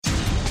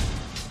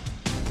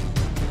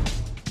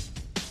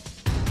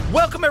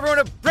Welcome, everyone,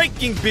 to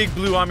Breaking Big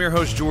Blue. I'm your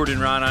host, Jordan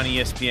Ron, on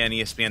ESPN,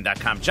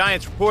 ESPN.com,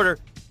 Giants reporter.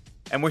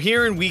 And we're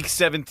here in Week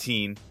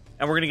 17,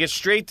 and we're going to get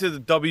straight to the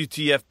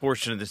WTF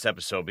portion of this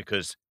episode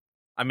because,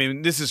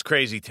 this is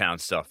crazy town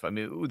stuff.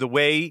 The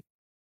way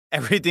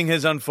everything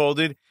has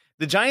unfolded,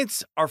 the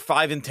Giants are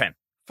 5-10.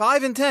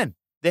 5-10.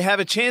 They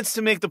have a chance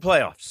to make the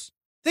playoffs.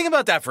 Think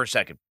about that for a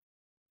second.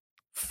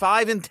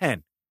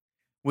 5-10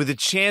 with a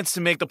chance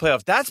to make the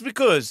playoffs. That's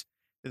because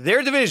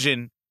their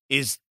division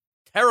is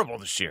terrible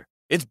this year.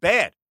 It's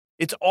bad.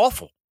 It's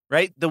awful,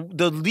 right?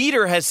 The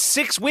leader has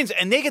 6 wins,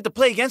 and they get to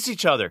play against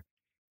each other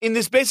in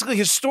this basically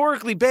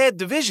historically bad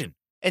division.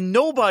 And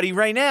nobody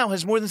right now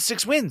has more than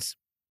 6 wins.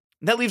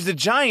 And that leaves the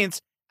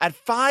Giants at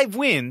 5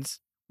 wins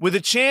with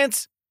a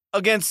chance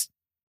against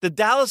the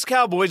Dallas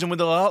Cowboys and with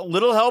a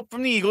little help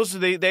from the Eagles. So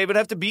they would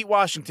have to beat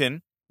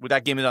Washington. With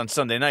that game is on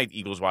Sunday night,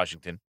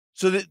 Eagles-Washington.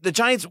 So the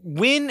Giants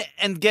win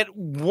and get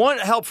one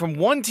help from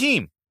one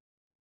team.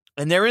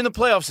 And they're in the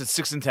playoffs at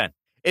 6-10.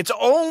 It's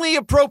only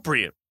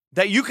appropriate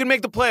that you can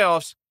make the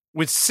playoffs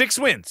with 6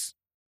 wins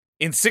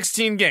in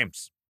 16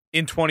 games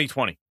in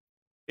 2020.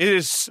 It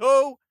is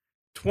so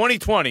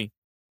 2020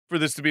 for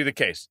this to be the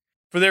case.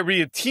 For there to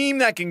be a team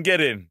that can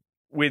get in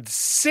with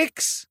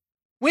 6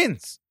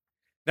 wins.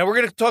 Now, we're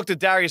going to talk to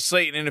Darius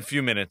Slayton in a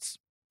few minutes.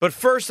 But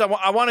first,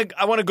 I want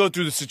to go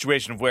through the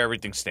situation of where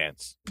everything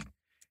stands.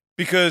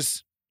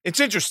 Because it's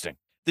interesting.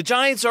 The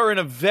Giants are in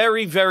a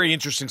very, very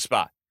interesting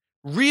spot.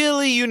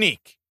 Really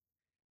unique.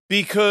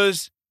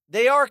 Because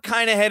they are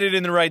kind of headed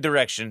in the right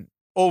direction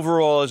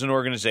overall as an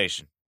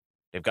organization.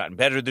 They've gotten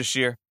better this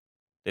year.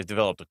 They've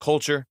developed a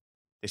culture.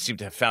 They seem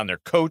to have found their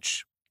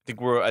coach.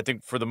 I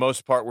think for the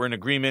most part we're in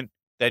agreement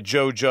that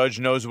Joe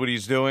Judge knows what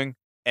he's doing,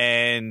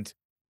 and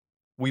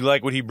we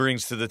like what he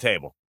brings to the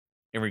table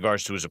in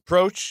regards to his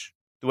approach,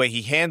 the way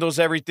he handles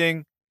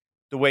everything,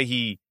 the way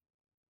he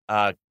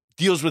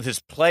deals with his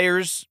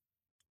players.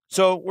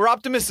 So we're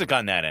optimistic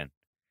on that end.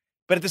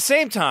 But at the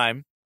same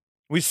time,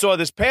 we saw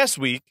this past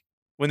week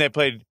when they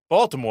played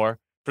Baltimore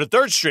for the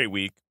 3rd straight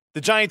week,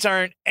 the Giants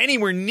aren't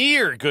anywhere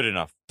near good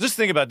enough. Just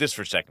think about this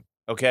for a second,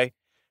 okay?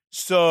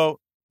 So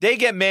they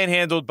get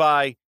manhandled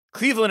by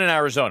Cleveland and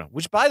Arizona,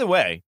 which, by the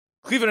way,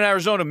 Cleveland and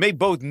Arizona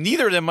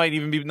neither of them might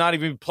even be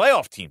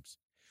playoff teams.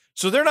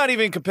 So they're not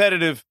even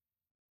competitive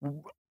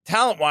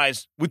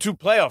talent-wise with 2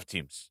 playoff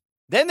teams.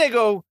 Then they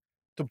go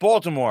to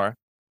Baltimore,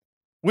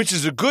 which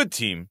is a good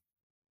team,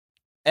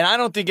 and I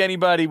don't think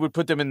anybody would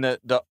put them in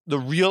the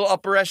real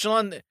upper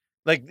echelon.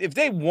 Like, if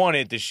they won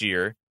it this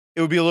year,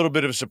 it would be a little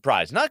bit of a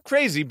surprise. Not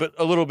crazy, but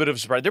a little bit of a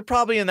surprise. They're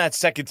probably in that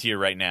second tier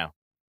right now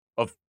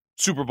of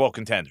Super Bowl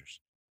contenders.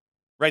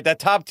 Right? That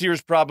top tier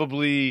is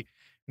probably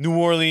New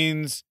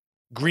Orleans,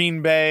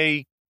 Green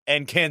Bay,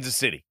 and Kansas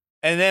City.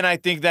 And then I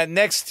think that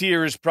next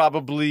tier is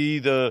probably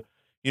the,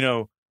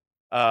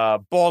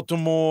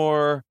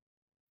 Baltimore,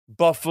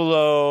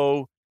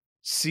 Buffalo,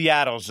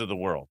 Seattle's of the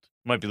world.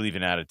 Might be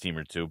leaving out a team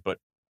or two, but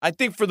I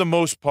think for the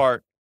most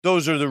part,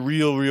 those are the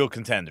real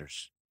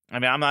contenders.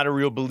 I'm not a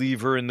real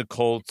believer in the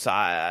Colts.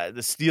 The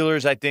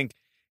Steelers, I think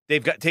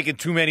they've taken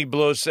too many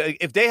blows.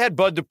 If they had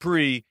Bud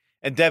Dupree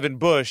and Devin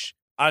Bush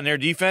on their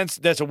defense,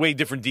 that's a way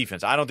different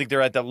defense. I don't think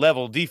they're at that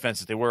level of defense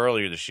that they were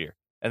earlier this year.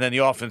 And then the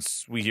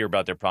offense, we hear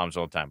about their problems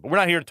all the time. But we're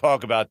not here to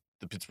talk about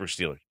the Pittsburgh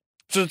Steelers.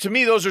 So to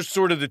me, those are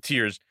sort of the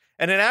tiers.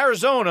 And then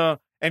Arizona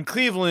and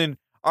Cleveland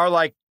are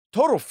like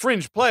total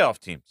fringe playoff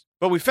teams.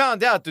 But we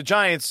found out the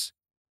Giants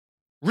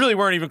really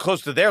weren't even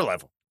close to their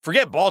level.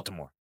 Forget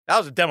Baltimore. That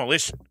was a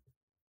demolition.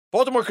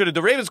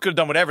 The Ravens could have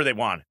done whatever they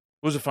wanted.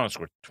 What was the final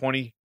score?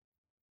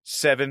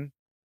 27?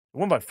 They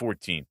won by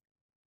 14.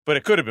 But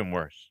it could have been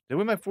worse. They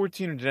win by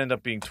 14 or did it end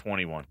up being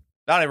 21?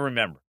 I don't even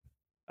remember.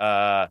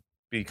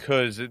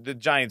 Because the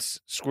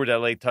Giants scored that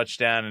late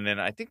touchdown, and then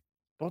I think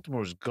Baltimore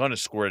was going to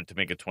score it to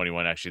make it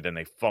 21, actually. Then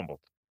they fumbled.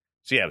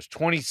 So, yeah, it was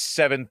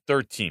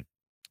 27-13.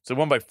 So they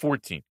won by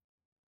 14.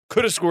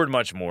 Could have scored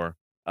much more.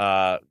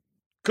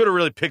 Could have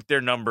really picked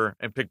their number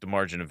and picked the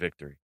margin of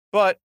victory.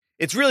 But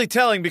it's really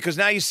telling because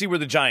now you see where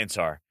the Giants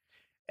are.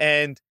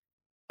 And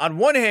on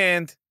one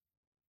hand,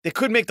 they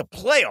could make the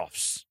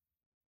playoffs.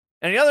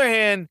 And on the other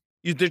hand,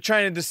 they're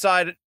trying to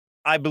decide,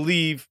 I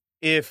believe,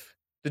 if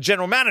the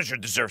general manager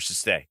deserves to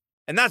stay.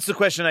 And that's the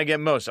question I get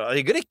most. Are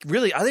they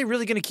really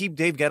going to keep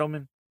Dave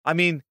Gettleman?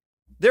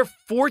 They're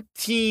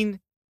 14-33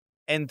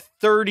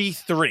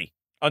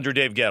 under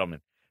Dave Gettleman.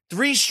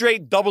 3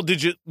 straight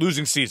double-digit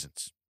losing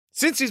seasons.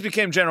 Since he's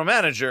became general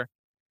manager,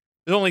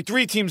 there's only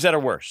 3 teams that are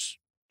worse.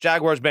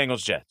 Jaguars,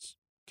 Bengals, Jets.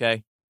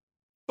 Okay?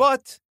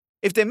 But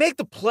if they make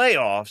the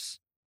playoffs,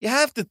 you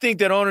have to think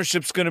that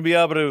ownership's going to be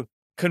able to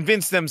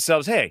convince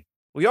themselves, hey,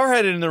 we are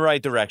headed in the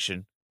right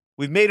direction.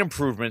 We've made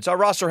improvements. Our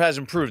roster has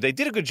improved. They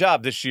did a good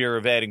job this year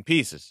of adding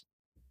pieces.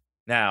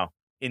 Now,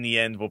 in the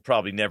end, we'll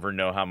probably never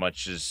know how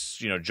much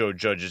Joe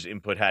Judge's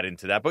input had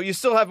into that. But we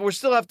still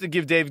have to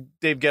give Dave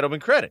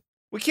Gettleman credit.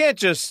 We can't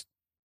just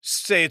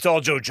say it's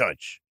all Joe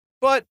Judge.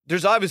 But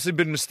there's obviously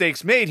been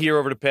mistakes made here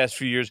over the past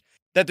few years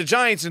that the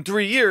Giants in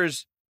 3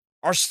 years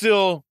are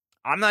still,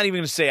 I'm not even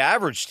going to say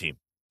average team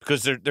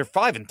because they're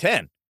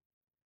 5-10.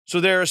 So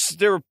they're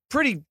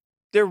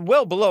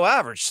well below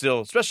average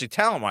still, especially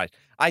talent-wise.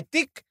 I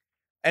think,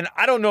 and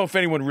I don't know if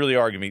anyone really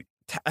argued me.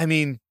 I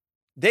mean,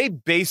 they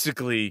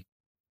basically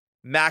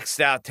maxed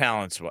out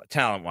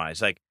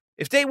talent-wise. Like,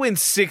 if they win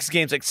 6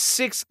 games,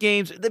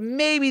 then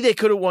maybe they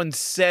could have won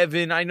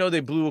 7. I know they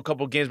blew a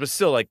couple games, but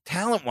still, like,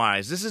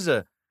 talent-wise, this is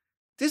a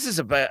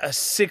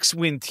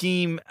 6-win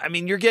team. I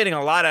mean, you're getting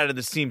a lot out of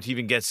this team to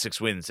even get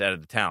 6 wins out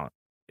of the talent.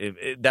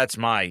 That's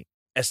my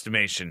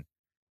estimation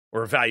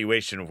or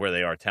evaluation of where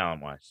they are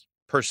talent-wise,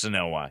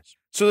 personnel-wise.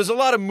 So there's a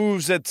lot of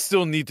moves that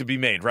still need to be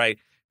made, right?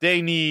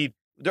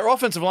 Their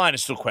offensive line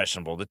is still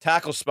questionable. The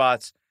tackle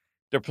spots,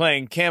 they're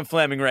playing Cam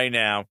Fleming right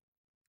now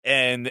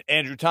and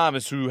Andrew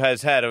Thomas, who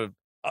has had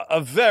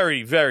a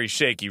very, very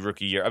shaky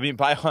rookie year. I mean,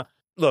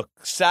 look,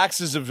 sacks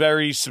is a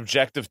very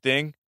subjective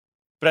thing,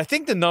 but I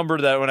think the number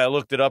that when I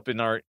looked it up in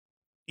our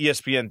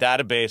ESPN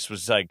database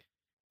was like,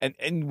 and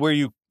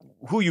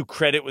who you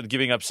credit with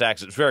giving up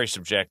sacks, it's very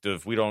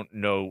subjective. We don't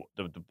know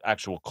the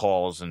actual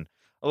calls, and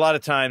a lot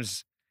of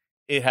times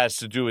it has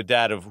to do with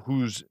that of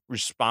who's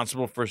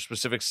responsible for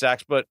specific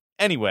sacks. But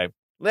anyway,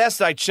 last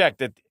I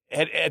checked, at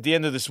the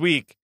end of this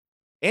week,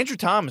 Andrew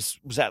Thomas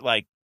was at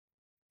like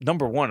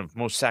number 1 of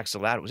most sacks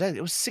allowed.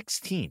 It was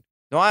 16.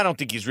 No, I don't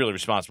think he's really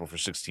responsible for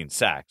 16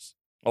 sacks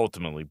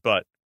ultimately,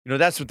 but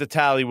that's what the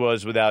tally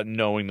was without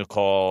knowing the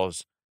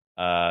calls,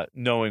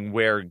 knowing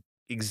where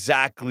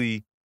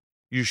exactly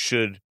you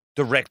should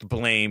direct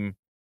blame.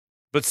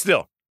 But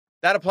still,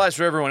 that applies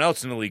for everyone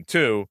else in the league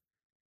too.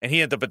 And he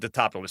ended up at the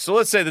top of the list. So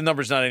let's say the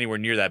number's not anywhere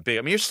near that big.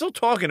 I mean, you're still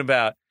talking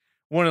about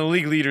one of the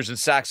league leaders in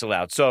sacks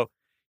allowed. So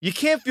you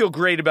can't feel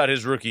great about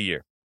his rookie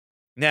year.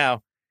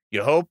 Now,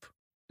 you hope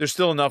there's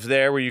still enough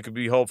there where you could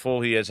be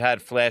hopeful. He has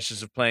had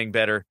flashes of playing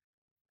better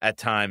at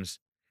times.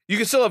 You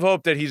can still have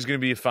hope that he's going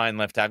to be a fine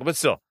left tackle. But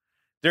still,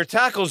 their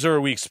tackles are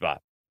a weak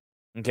spot.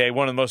 Okay,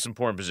 one of the most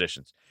important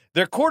positions.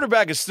 Their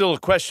quarterback is still a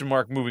question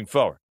mark moving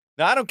forward.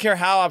 Now, I don't care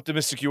how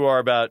optimistic you are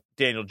about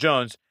Daniel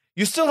Jones.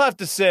 You still have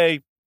to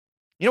say,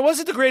 was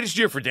it the greatest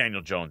year for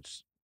Daniel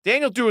Jones?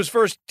 Daniel threw his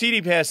first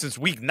TD pass since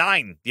week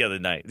 9 the other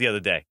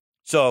day.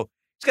 So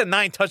he's got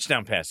 9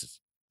 touchdown passes.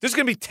 There's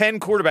going to be 10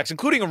 quarterbacks,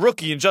 including a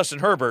rookie in Justin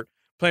Herbert,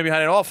 playing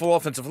behind an awful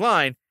offensive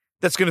line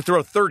that's going to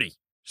throw 30.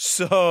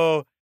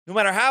 So no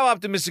matter how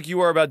optimistic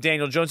you are about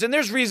Daniel Jones, and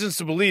there's reasons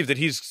to believe that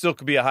he still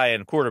could be a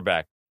high-end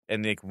quarterback,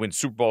 and they could win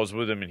Super Bowls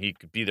with him, and he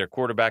could be their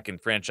quarterback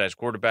and franchise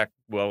quarterback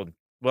well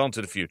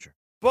into the future.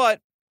 But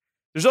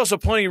there's also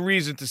plenty of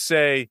reason to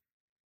say,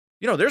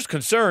 there's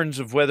concerns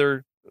of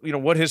whether,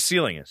 what his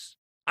ceiling is.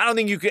 I don't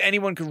think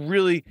anyone could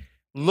really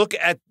look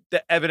at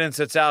the evidence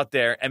that's out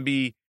there and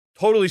be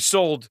totally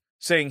sold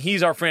saying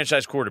he's our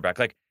franchise quarterback.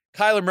 Like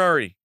Kyler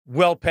Murray,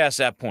 well past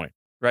that point,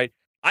 right?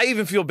 I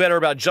even feel better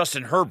about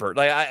Justin Herbert.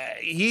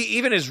 Like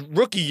even his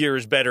rookie year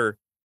is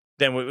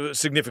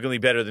significantly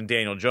better than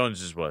Daniel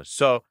Jones's was.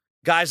 So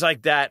guys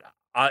like that,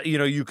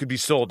 you could be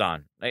sold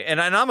on.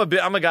 And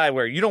I'm a guy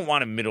where you don't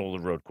want a middle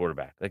of the road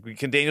quarterback. Like,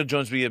 can Daniel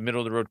Jones be a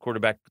middle of the road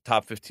quarterback,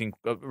 top 15,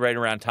 right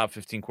around top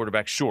 15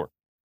 quarterback? Sure,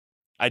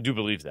 I do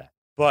believe that.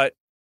 But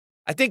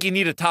I think you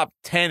need a top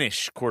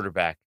 10-ish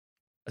quarterback,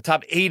 a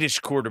top 8-ish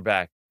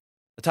quarterback,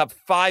 a top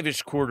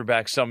 5-ish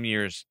quarterback some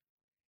years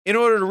in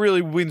order to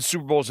really win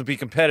Super Bowls and be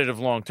competitive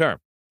long term.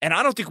 And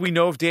I don't think we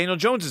know if Daniel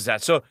Jones is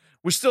that. So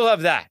we still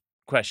have that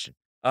question.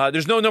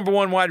 There's no number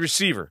 1 wide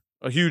receiver,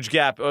 a huge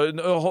gap,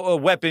 a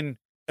weapon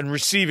and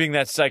receiving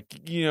that's like,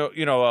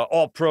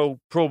 all Pro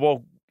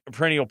Bowl,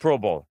 perennial Pro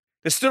Bowl.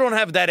 They still don't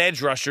have that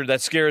edge rusher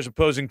that scares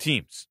opposing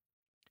teams.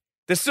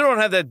 They still don't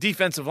have that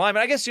defensive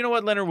lineman. I guess,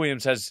 Leonard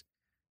Williams has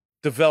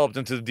developed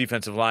into the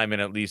defensive lineman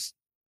at least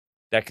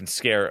that can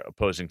scare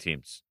opposing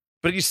teams.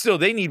 But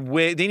they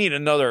need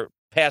another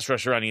pass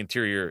rusher on the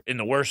interior in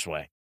the worst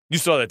way. You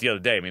saw that the other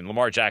day. I mean,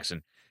 Lamar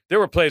Jackson, there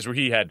were plays where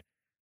he had,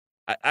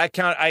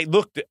 I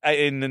looked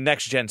in the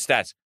next gen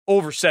stats,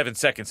 over 7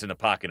 seconds in the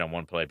pocket on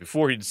one play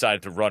before he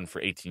decided to run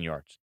for 18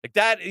 yards. Like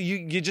that,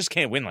 you just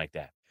can't win like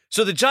that.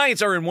 So the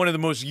Giants are in one of the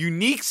most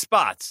unique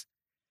spots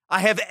I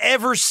have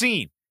ever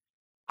seen.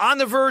 On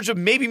the verge of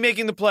maybe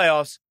making the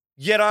playoffs,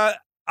 yet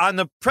on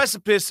the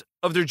precipice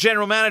of their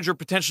general manager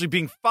potentially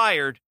being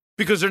fired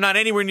because they're not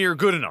anywhere near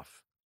good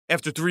enough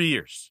after 3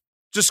 years.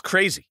 Just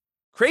crazy.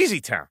 Crazy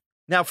town.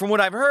 Now, from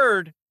what I've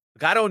heard,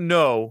 I don't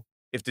know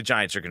if the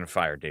Giants are going to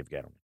fire Dave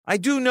Gettleman. I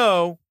do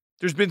know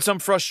there's been some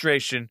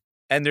frustration,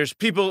 and there's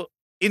people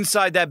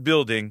inside that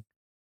building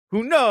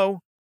who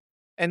know,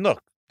 and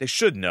look, they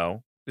should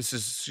know. This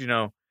is,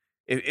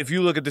 if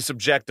you look at this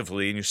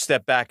objectively and you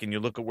step back and you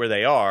look at where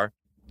they are,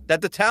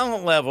 that the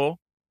talent level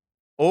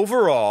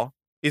overall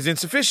is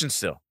insufficient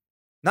still.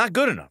 Not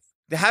good enough.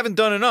 They haven't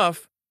done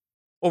enough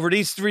over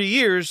these 3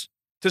 years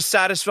to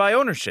satisfy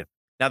ownership.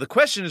 Now, the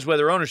question is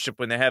whether ownership,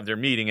 when they have their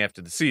meeting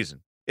after the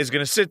season, is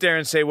going to sit there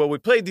and say, well, we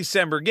played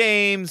December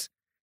games,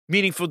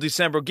 meaningful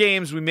December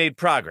games, we made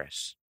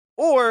progress.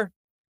 Or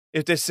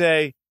if they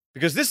say,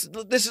 because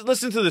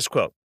listen to this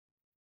quote.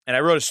 And I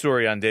wrote a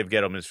story on Dave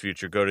Gettleman's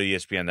future. Go to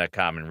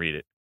ESPN.com and read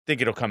it. I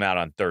think it'll come out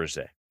on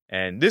Thursday.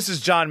 And this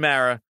is John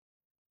Mara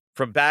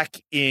from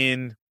back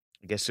in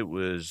I guess it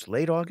was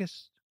late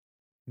August,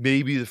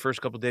 maybe the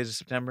first couple of days of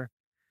September.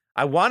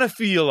 I want to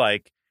feel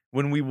like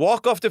when we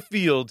walk off the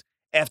field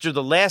after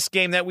the last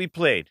game that we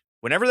played,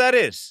 whenever that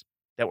is,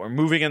 that we're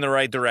moving in the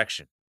right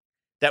direction,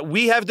 that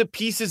we have the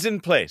pieces in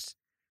place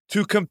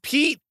to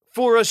compete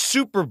for a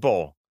Super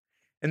Bowl,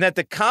 and that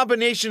the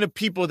combination of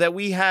people that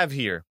we have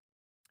here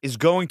is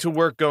going to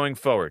work going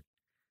forward.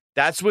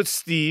 That's what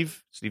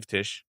Steve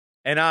Tisch,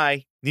 and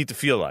I need to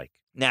feel like.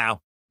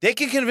 Now, they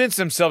can convince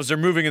themselves they're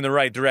moving in the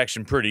right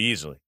direction pretty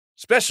easily,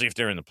 especially if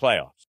they're in the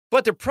playoffs.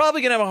 But they're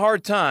probably going to have a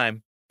hard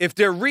time if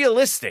they're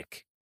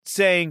realistic,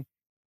 saying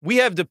we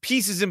have the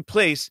pieces in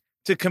place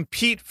to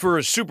compete for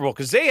a Super Bowl,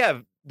 because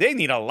they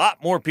need a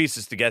lot more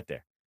pieces to get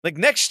there. Like,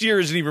 next year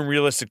isn't even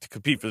realistic to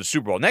compete for the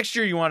Super Bowl. Next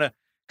year, you want to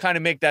kind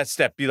of make that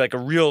step, be like a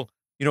real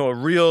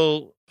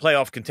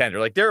playoff contender.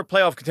 Like, they're a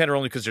playoff contender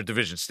only because their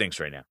division stinks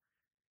right now.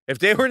 If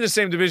they were in the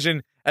same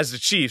division as the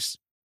Chiefs,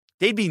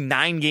 they'd be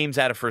 9 games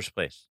out of first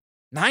place.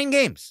 9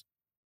 games.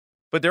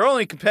 But they're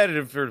only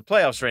competitive for the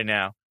playoffs right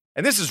now.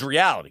 And this is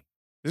reality.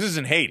 This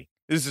isn't hating.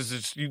 This is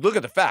just, you look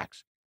at the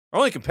facts. They're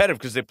only competitive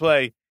because they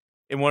play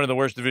in one of the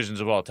worst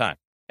divisions of all time.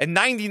 And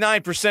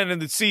 99% of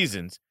the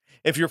seasons,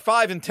 if you're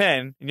 5-10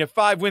 and you have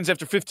 5 wins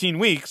after 15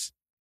 weeks,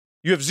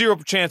 you have 0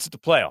 chance at the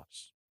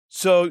playoffs.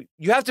 So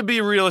you have to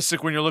be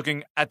realistic when you're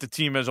looking at the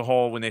team as a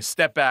whole, when they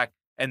step back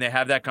and they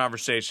have that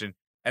conversation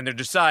and they're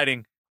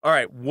deciding, all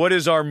right, what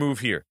is our move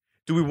here?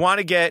 Do we want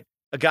to get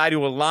a guy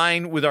to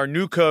align with our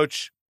new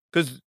coach?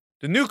 Because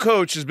the new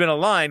coach has been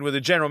aligned with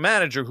a general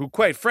manager who,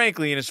 quite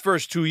frankly, in his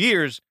first 2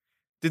 years,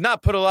 did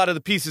not put a lot of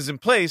the pieces in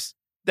place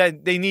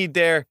that they need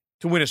there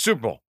to win a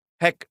Super Bowl.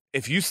 Heck,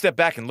 if you step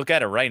back and look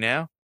at it right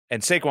now,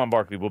 and Saquon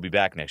Barkley will be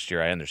back next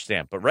year, I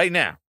understand. But right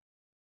now,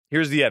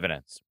 here's the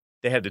evidence.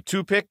 They had the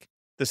 2 pick,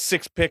 the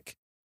 6 pick,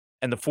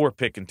 and the 4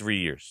 pick in 3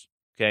 years.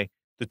 Okay?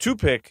 The 2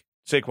 pick,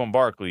 Saquon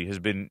Barkley,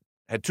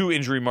 had 2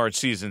 injury-marred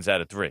seasons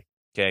out of 3.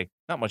 Okay?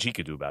 Not much he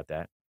could do about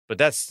that. But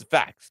that's the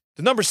facts.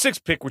 The number 6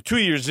 pick, we're 2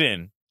 years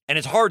in, and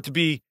it's hard to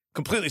be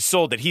completely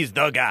sold that he's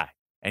the guy.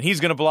 And he's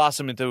going to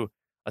blossom into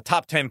a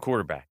top 10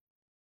 quarterback.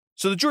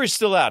 So the jury's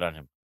still out on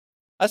him.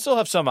 I still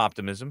have some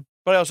optimism,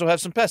 but I also have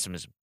some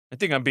pessimism. I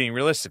think I'm being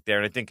realistic there,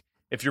 and I think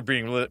if you're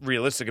being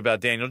realistic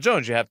about Daniel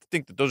Jones, you have to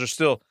think that those are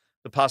still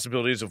the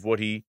possibilities of what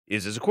he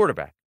is as a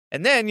quarterback.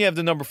 And then you have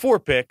the number 4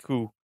 pick,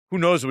 who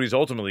knows what he's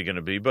ultimately going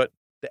to be, but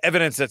the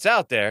evidence that's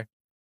out there,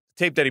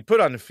 the tape that he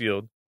put on the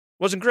field,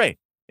 wasn't great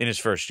in his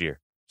first year.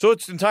 So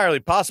it's entirely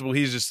possible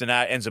he's just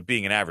ends up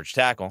being an average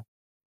tackle.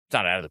 It's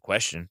not out of the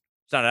question.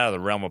 It's not out of the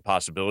realm of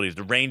possibilities.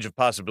 The range of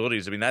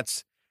possibilities, I mean,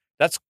 that's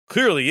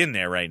clearly in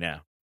there right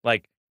now.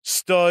 Like,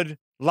 stud,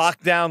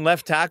 lockdown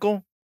left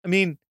tackle. I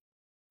mean,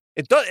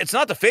 it's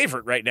not the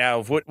favorite right now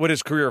of what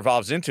his career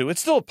evolves into.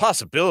 It's still a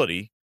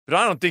possibility, but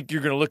I don't think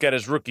you're going to look at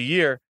his rookie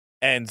year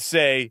and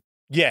say,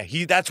 yeah,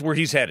 that's where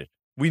he's headed.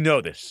 We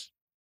know this.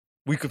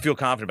 We could feel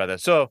confident about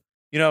that. So,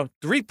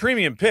 3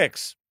 premium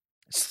picks,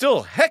 still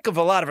a heck of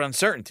a lot of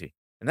uncertainty.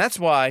 And that's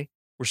why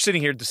we're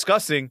sitting here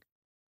discussing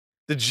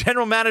the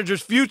general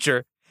manager's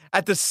future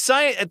at the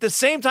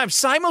same time,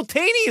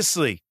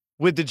 simultaneously,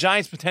 with the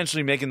Giants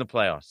potentially making the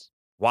playoffs.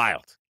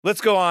 Wild.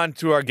 Let's go on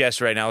to our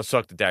guest right now. Let's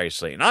talk to Darius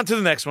Slayton. On to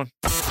the next one.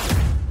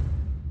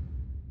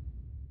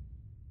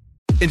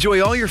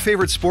 Enjoy all your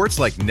favorite sports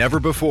like never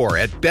before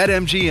at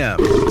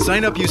BetMGM.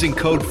 Sign up using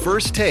code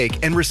FIRSTTAKE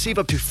and receive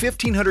up to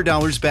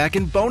 $1,500 back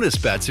in bonus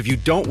bets if you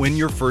don't win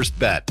your first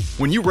bet.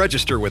 When you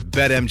register with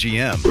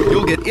BetMGM,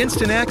 you'll get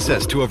instant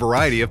access to a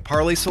variety of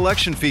parlay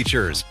selection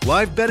features,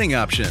 live betting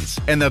options,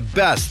 and the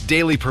best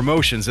daily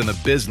promotions in the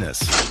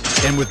business.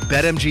 And with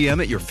BetMGM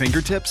at your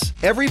fingertips,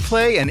 every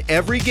play and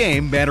every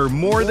game matter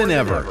more than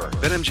ever.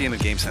 BetMGM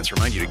and GameSense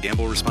remind you to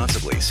gamble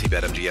responsibly. See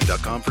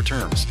BetMGM.com for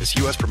terms. This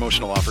U.S.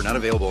 promotional offer not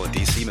available in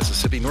D.C.,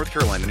 Mississippi, North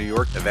Carolina, New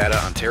York,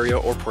 Nevada, Ontario,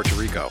 or Puerto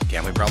Rico.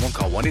 Gambling problem?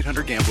 Call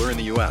 1-800-GAMBLER in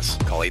the U.S.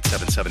 Call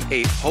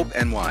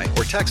 877-8-HOPE-NY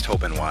or text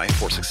HOPE-NY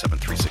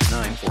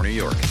 467-369 for New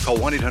York. Call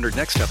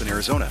 1-800-NEXT-STEP in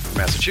Arizona. For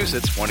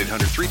Massachusetts,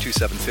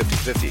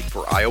 1-800-327-5050.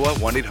 For Iowa,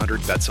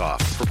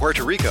 1-800-BETS-OFF. For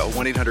Puerto Rico,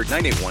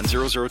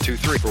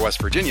 1-800-981-0023. For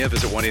West Virginia,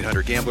 visit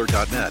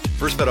 1-800-GAMBLER.net.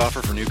 First bet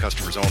offer for new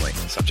customers only.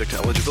 Subject to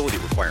eligibility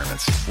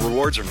requirements.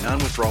 Rewards are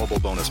non-withdrawable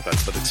bonus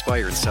bets that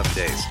expire in 7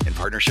 days. In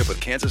partnership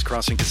with Kansas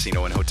Crossing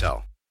Casino and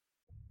Hotel.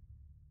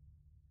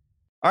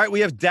 All right,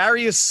 we have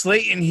Darius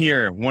Slayton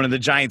here, one of the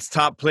Giants'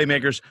 top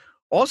playmakers,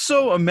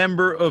 also a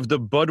member of the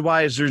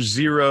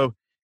Budweiser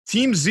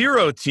Team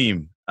Zero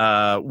team,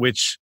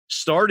 which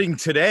starting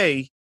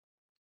today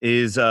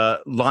is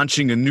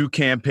launching a new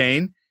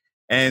campaign,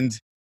 and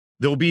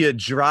there'll be a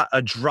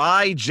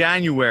dry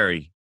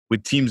January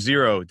with Team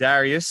Zero.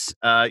 Darius,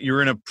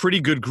 you're in a pretty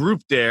good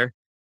group there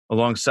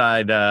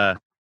alongside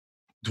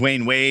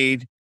Dwayne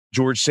Wade,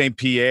 George St.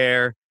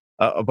 Pierre,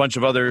 a bunch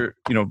of other,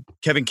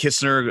 Kevin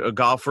Kistner, a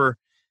golfer.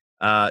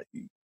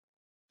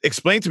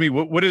 Explain to me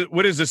what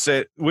is this?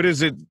 What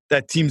is it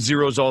that Team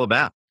Zero is all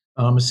about?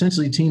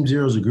 Essentially, Team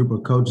Zero is a group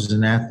of coaches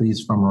and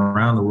athletes from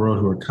around the world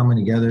who are coming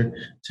together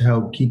to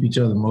help keep each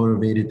other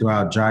motivated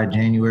throughout dry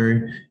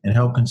January and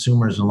help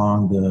consumers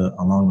along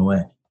the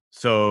way.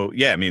 So,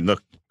 yeah, I mean,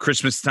 look,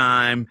 Christmas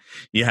time,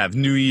 you have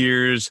New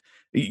Year's.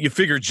 You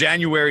figure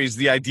January is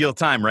the ideal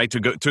time, right,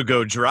 to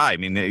go dry. I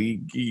mean,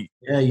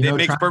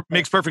 it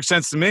makes perfect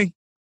sense to me.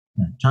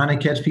 Trying to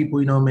catch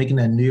people, making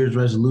that New Year's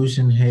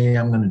resolution. Hey,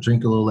 I'm going to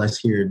drink a little less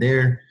here or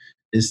there.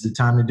 This is the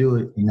time to do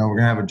it. We're going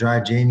to have a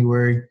dry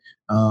January.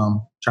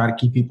 Try to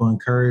keep people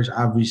encouraged.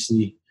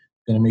 Obviously,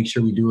 going to make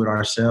sure we do it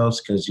ourselves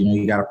because,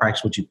 you got to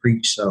practice what you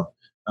preach. So,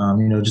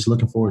 just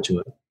looking forward to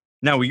it.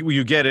 Now,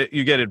 you get it.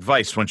 You get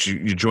advice once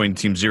you join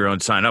Team Zero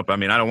and sign up. I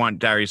mean, I don't want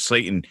Darius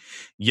Slayton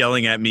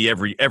yelling at me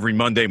every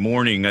Monday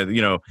morning,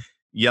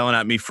 yelling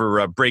at me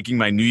for breaking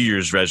my New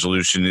Year's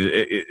resolution.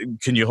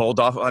 Can you hold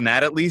off on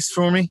that at least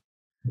for me?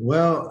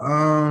 Well,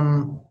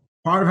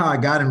 part of how I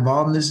got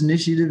involved in this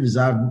initiative is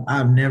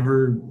I've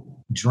never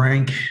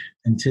drank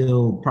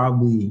until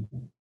probably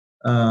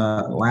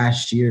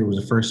last year was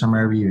the first time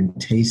I ever even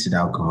tasted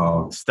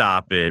alcohol.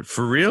 Stop it.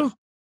 For real?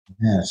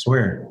 Yeah, I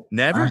swear.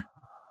 Never?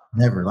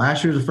 Never.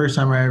 Last year was the first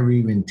time I ever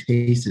even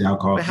tasted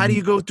alcohol. But how do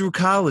you go through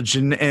college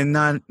and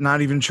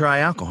not even try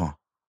alcohol?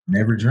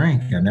 Never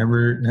drank. I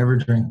never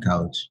drank in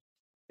college.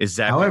 Is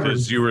that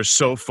because you were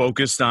so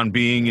focused on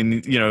being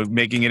in,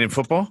 making it in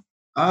football?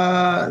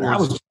 That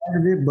was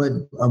part of it,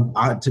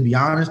 but to be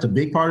honest, a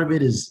big part of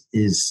it is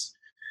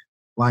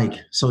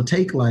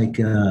take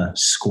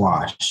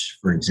squash,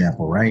 for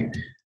example, right?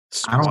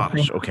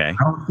 Squash, I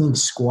don't think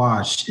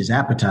squash is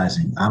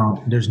appetizing.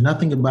 There's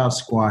nothing about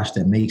squash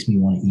that makes me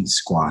want to eat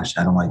squash.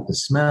 I don't like the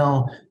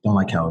smell, don't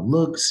like how it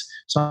looks,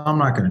 so I'm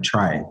not going to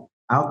try it.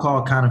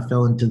 Alcohol kind of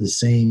fell into the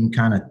same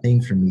kind of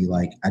thing for me.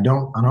 Like I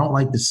don't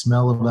like the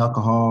smell of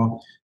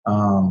alcohol.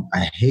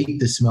 I hate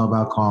the smell of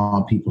alcohol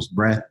on people's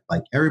breath.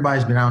 Like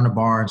everybody's been out in the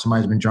bar and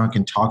somebody's been drunk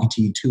and talking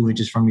to you 2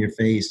 inches from your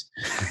face.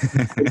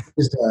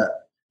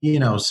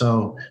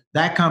 So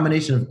that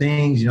combination of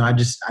things, I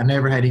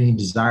never had any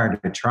desire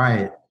to try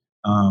it.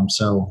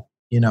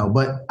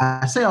 But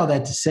I say all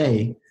that to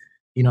say,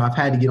 I've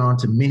had to get on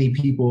to many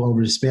people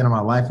over the span of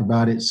my life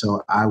about it.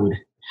 So I would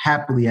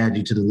happily add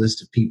you to the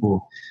list of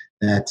people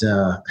that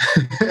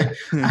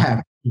I have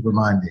to keep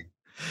reminding.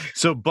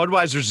 So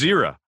Budweiser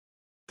Zero,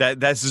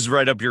 that's just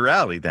right up your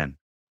alley then.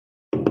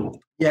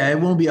 Yeah, it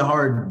won't be a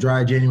hard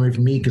dry January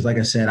for me because, like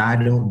I said, I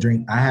don't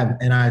drink.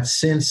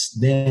 Since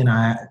then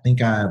I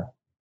think I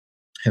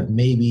have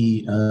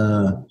maybe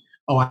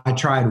I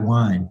tried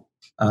wine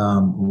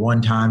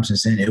one time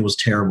since then. It was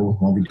terrible.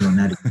 Won't be doing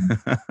that again.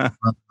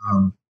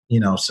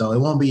 So it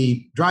won't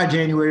be dry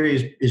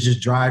January is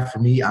just dry for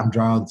me. I'm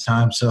dry all the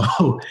time, so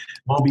it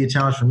won't be a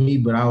challenge for me,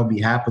 but I will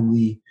be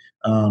happily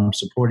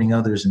supporting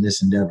others in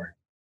this endeavor.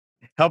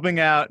 Helping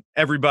out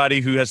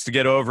everybody who has to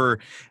get over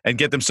and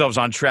get themselves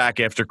on track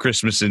after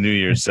Christmas and New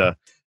Year's. So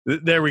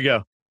there we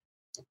go.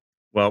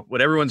 Well,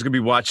 what everyone's going to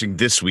be watching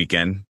this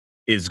weekend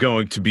is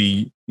going to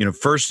be,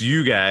 first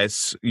you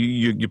guys,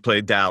 you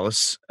played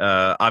Dallas,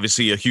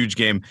 obviously a huge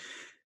game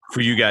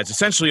for you guys,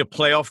 essentially a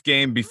playoff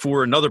game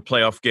before another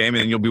playoff game.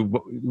 And you'll be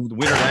the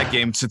winner of that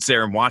game sits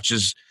there and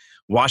watches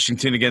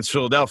Washington against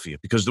Philadelphia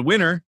because the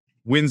winner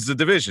wins the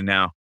division.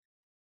 Now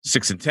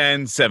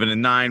 6-10,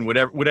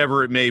 7-9,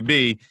 whatever it may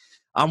be.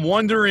 I'm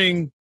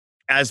wondering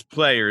as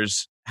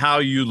players, how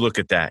you look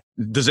at that.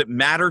 Does it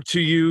matter to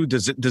you?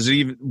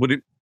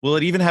 Will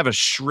it even have a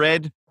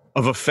shred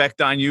of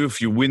effect on you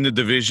if you win the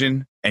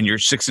division and you're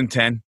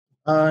 6-10?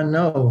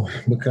 No,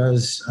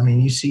 because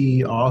you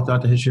see all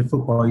throughout the history of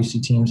football, you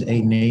see teams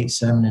 8-8,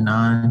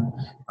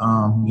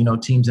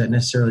 7-9. Teams that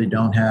necessarily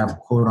don't have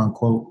quote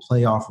unquote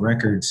playoff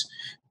records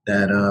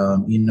that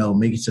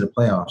make it to the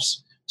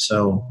playoffs.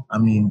 So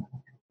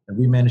if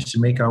we manage to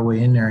make our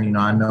way in there,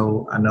 I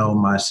know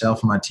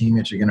myself and my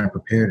teammates are going to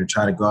prepare to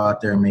try to go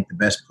out there and make the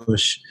best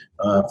push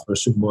for a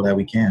Super Bowl that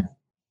we can.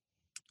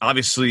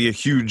 Obviously, a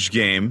huge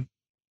game.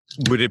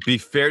 Would it be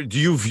fair? Do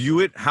you view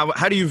it?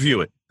 How do you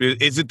view it?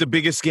 Is it the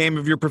biggest game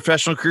of your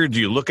professional career? Do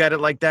you look at it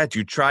like that? Do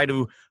you try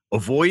to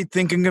avoid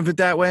thinking of it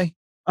that way?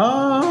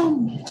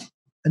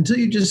 Until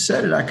you just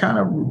said it, I kind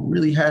of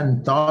really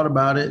hadn't thought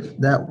about it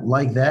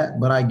like that.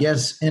 But I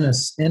guess in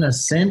a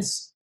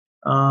sense,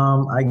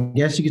 I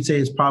guess you could say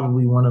it's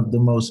probably one of the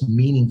most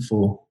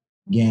meaningful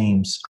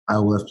games I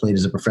will have played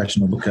as a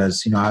professional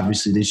because,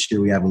 obviously this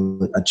year we have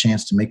a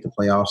chance to make the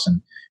playoffs.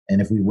 And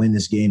if we win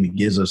this game, it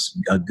gives us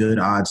a good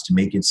odds to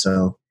make it.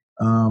 So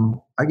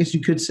I guess you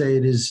could say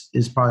it is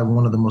probably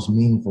one of the most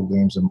meaningful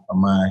games of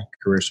my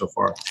career so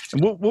far.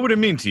 And what would it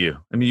mean to you?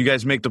 You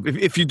guys make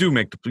if you do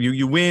make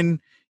you win,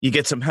 you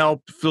get some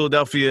help.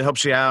 Philadelphia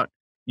helps you out.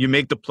 You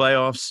make the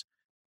playoffs.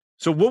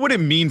 So what would it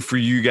mean for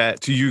you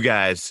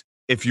guys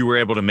if you were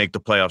able to make the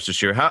playoffs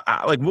this year?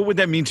 What would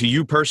that mean to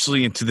you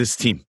personally and to this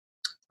team?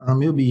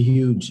 It'll be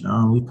huge.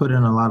 We put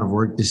in a lot of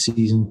work this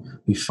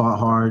season. We fought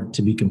hard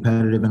to be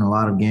competitive in a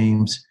lot of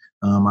games.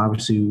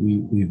 Obviously,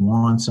 we've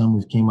won some,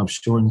 we've came up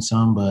short in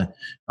some, but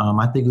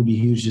I think it would be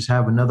huge just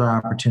have another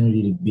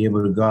opportunity to be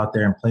able to go out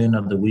there and play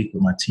another week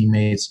with my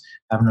teammates,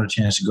 have another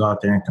chance to go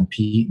out there and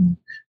compete. And,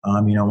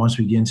 once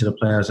we get into the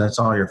playoffs, that's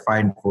all you're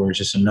fighting for is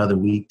just another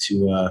week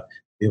to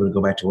be able to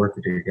go back to work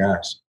with your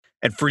guys.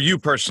 And for you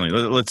personally,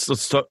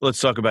 let's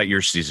talk about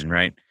your season,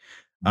 right?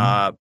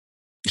 Mm-hmm.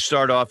 You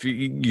start off,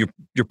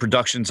 your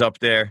production's up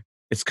there.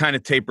 It's kind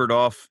of tapered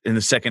off in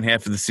the second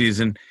half of the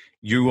season.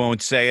 You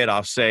won't say it,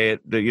 I'll say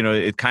it.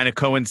 It kind of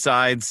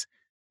coincides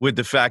with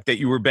the fact that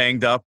you were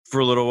banged up for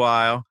a little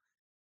while.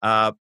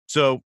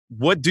 So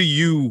what do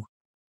you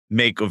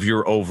make of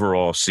your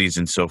overall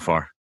season so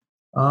far?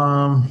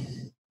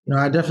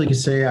 I definitely could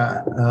say,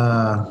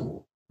 I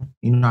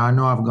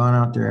know I've gone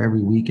out there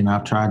every week and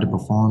I've tried to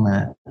perform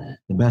at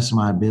the best of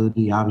my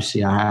ability.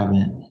 Obviously, I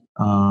haven't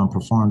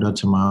performed up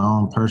to my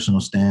own personal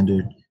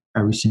standard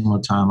every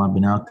single time I've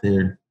been out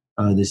there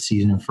this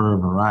season for a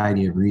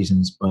variety of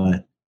reasons.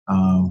 But,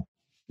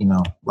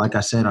 like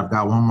I said, I've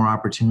got one more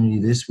opportunity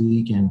this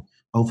week and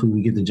hopefully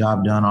we get the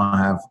job done.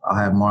 I'll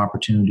have more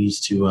opportunities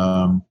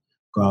to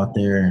go out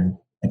there and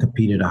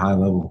compete at a high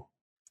level.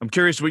 I'm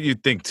curious what you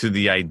think to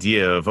the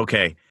idea of,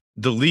 okay,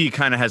 the league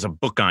kind of has a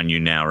book on you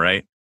now,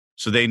 right?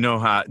 So they know,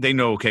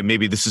 okay,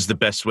 maybe this is the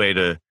best way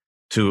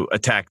to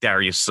attack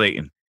Darius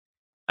Slayton.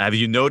 Have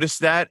you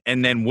noticed that?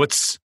 And then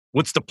what's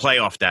the play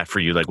off that for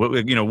you? Like,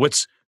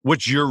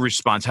 what's your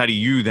response? How do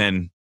you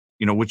then,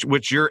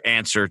 what's your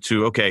answer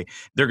to, okay,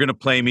 they're going to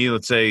play me,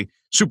 let's say,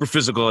 super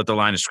physical at the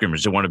line of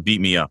scrimmage. They want to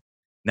beat me up.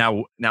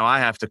 Now I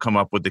have to come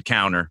up with the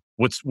counter.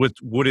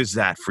 What is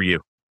that for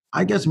you?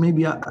 I guess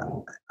maybe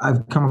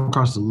I've come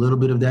across a little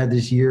bit of that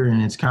this year,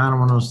 and it's kind of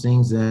one of those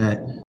things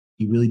that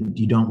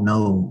you don't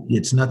know.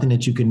 It's nothing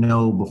that you can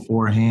know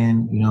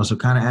beforehand, so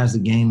kind of as the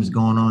game is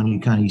going on,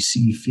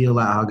 you feel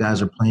out how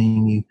guys are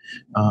playing you.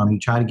 You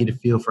try to get a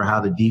feel for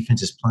how the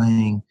defense is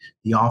playing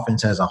the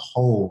offense as a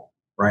whole,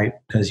 right?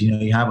 Because,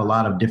 you have a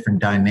lot of different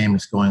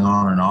dynamics going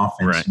on in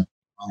offense. Right.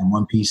 In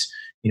one piece,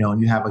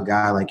 and you have a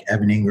guy like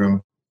Evan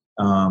Ingram,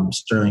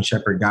 Sterling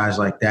Shepard, guys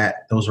like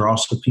that. Those are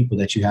also people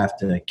that you have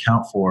to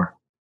account for,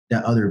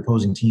 that other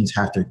opposing teams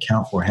have to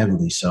account for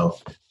heavily. So,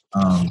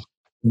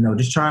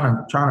 just trying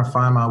to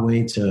find my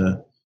way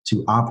to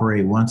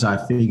operate once I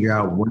figure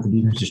out what the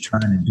defense is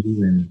trying to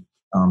do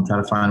and try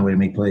to find a way to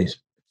make plays.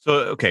 So,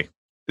 okay,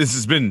 this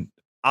has been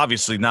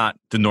obviously not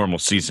the normal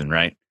season,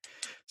 right?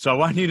 So I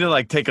want you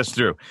to take us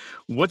through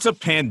what's a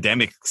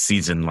pandemic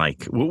season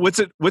like? What's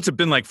it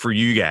been like for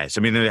you guys?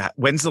 I mean,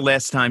 when's the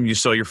last time you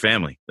saw your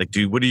family?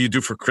 What do you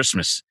do for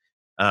Christmas?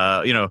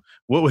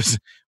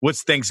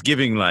 What's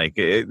Thanksgiving like?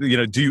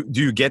 Do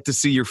you get to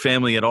see your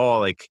family at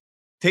all?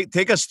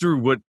 Take us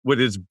through what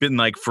it's been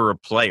like for a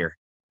player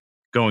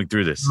going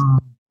through this.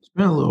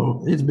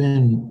 It's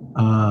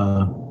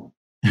been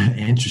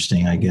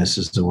interesting, I guess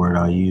is the word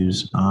I'll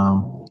use.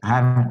 I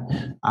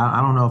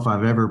don't know if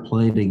I've ever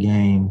played a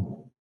game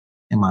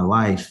in my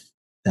life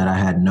that I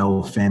had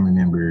no family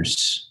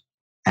members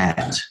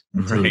at.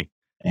 Right.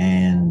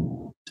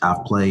 And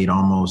I've played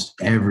almost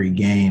every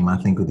game, I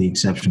think with the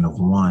exception of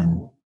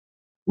one,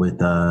 with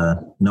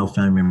no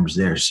family members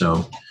there.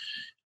 So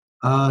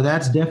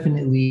that's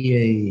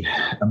definitely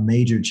a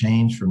major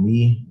change for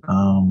me.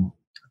 I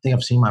think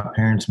I've seen my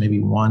parents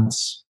maybe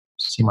once,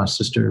 seen my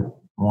sister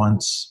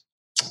once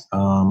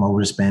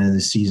over the span of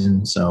the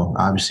season. So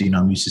obviously,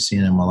 I'm used to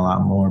seeing them a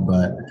lot more,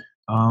 but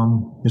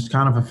just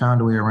kind of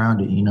found a way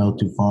around it,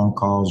 through phone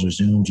calls or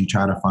Zooms. You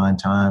try to find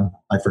time.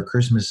 Like for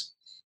Christmas,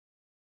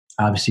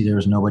 obviously there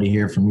was nobody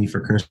here for me for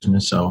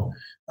Christmas. So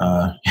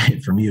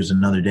for me, it was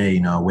another day,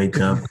 wake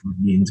up,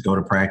 meetings, go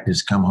to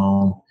practice, come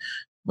home.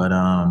 But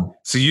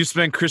so you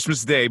spent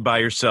Christmas Day by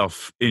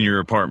yourself in your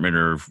apartment,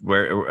 or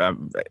where?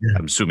 I'm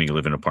assuming you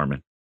live in an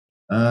apartment.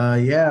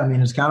 Yeah, I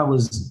mean, it's kind of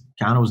was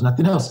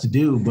nothing else to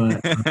do,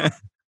 but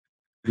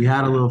we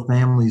had a little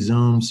family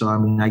Zoom. So I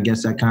mean, I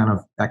guess that kind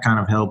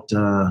of helped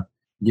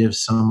give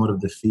somewhat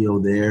of the feel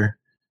there.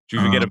 Did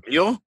you even get a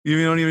meal?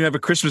 You don't even have a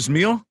Christmas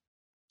meal?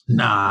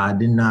 Nah, I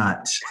did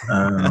not.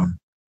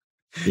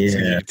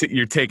 Yeah, so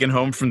you're taking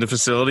home from the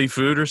facility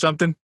food or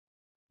something?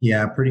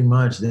 Yeah, pretty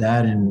much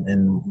that,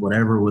 and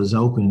whatever was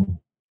open,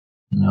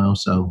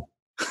 So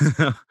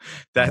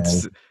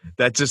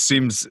that just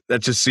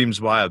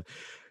seems wild.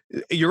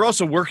 You're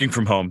also working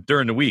from home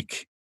during the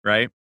week,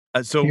 right?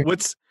 So yeah.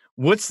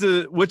 what's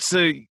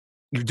the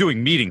you're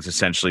doing meetings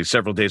essentially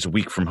several days a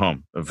week from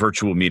home,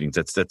 virtual meetings.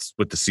 That's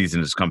what the season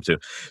has come to.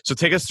 So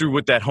take us through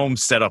what that home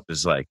setup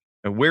is like.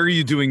 Where are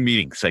you doing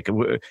meetings?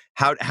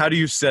 How do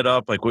you set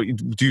up?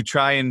 Do you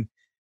try and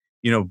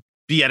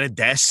be at a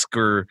desk,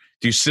 or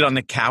do you sit on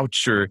the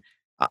couch? Or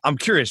I'm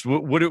curious,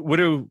 what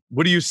do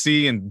you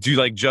see, and do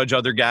you judge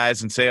other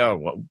guys and say, oh,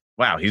 well,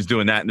 wow, he's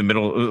doing that in the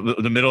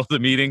middle of the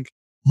meeting?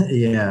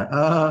 Yeah.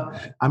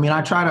 I mean,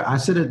 I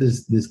sit at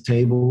this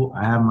table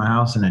I have in my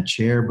house in a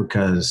chair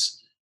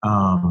because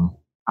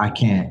I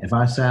can't. If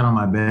I sat on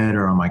my bed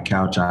or on my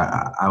couch,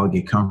 I would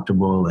get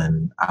comfortable,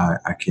 and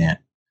I can't.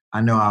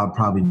 I know I'll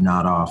probably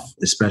nod off,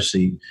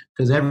 especially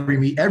because every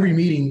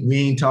meeting we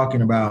ain't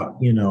talking about,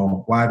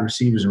 wide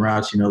receivers and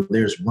routes.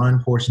 There's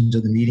run portions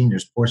of the meeting.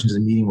 There's portions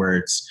of the meeting where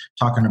it's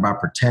talking about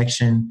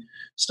protection,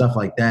 stuff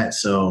like that.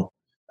 So,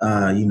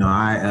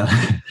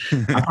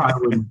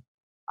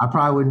 I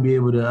probably wouldn't be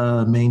able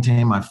to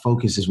maintain my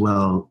focus as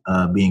well,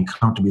 being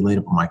comfortably laid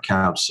up on my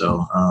couch.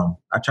 So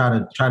I try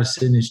to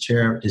sit in this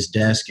chair at this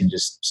desk and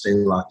just stay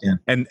locked in.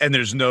 And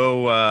there's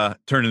no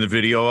turning the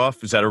video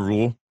off. Is that a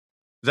rule?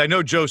 Because I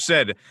know Joe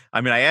said.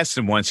 I mean, I asked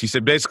him once. He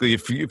said basically,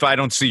 if I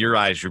don't see your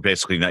eyes, you're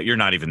basically not. You're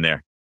not even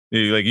there.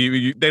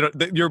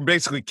 You're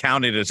basically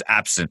counted as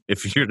absent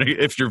if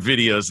your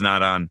video's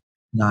not on.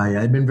 Nah,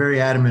 yeah, I've been very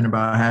adamant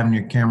about having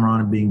your camera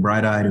on and being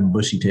bright-eyed and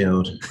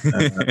bushy-tailed.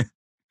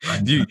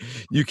 You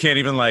can't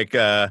even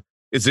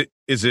is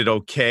it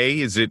okay?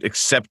 Is it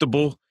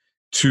acceptable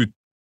to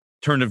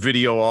turn the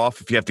video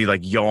off if you have to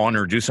yawn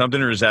or do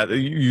something, or is that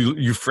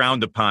you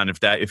frowned upon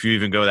if you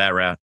even go that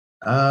route?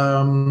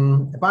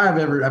 If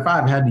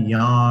I've had to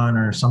yawn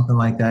or something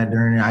like that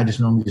during it, I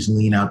just normally just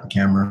lean out the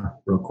camera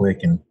real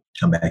quick and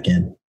come back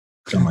in.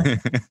 Something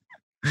like that.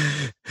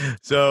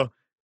 So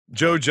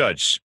Joe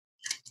Judge,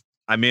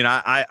 I mean,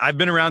 I've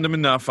been around him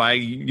enough.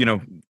 You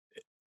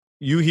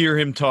hear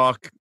him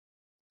talk.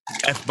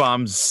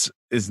 F-bombs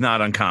is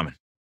not uncommon,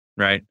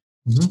 right?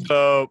 Mm-hmm.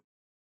 So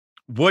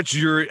what's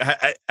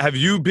have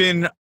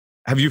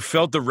you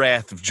felt the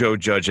wrath of Joe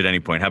Judge at any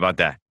point? How about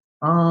that?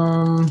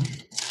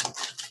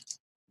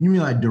 You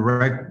mean like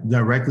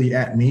directly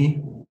at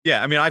me?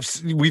 Yeah. I mean,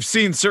 we've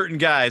seen certain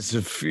guys,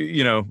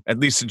 at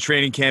least in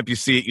training camp, you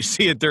see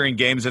it during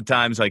games at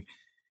times, like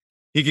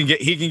he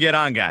can get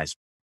on guys.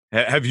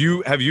 Have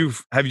you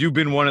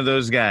been one of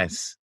those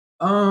guys?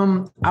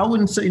 I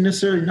wouldn't say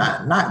necessarily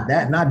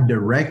not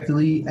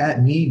directly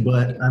at me,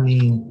 but I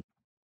mean,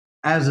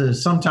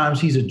 sometimes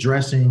he's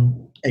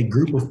addressing a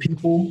group of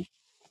people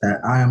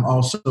that I am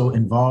also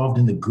involved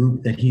in the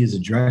group that he is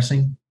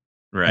addressing.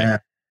 Right.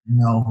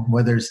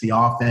 Whether it's the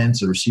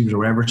offense or receivers or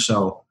whatever.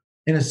 So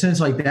in a sense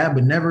like that,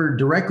 but never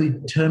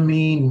directly to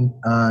me.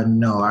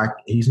 No,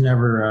 he's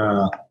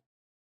never,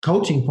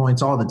 coaching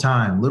points all the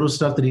time, little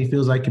stuff that he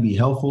feels like could be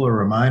helpful or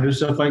reminders,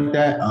 stuff like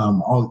that.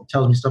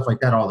 Tells me stuff like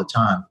that all the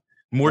time.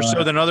 More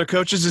so than other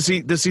coaches?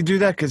 Does he do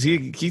that? Because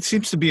he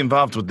seems to be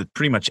involved with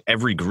pretty much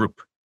every group.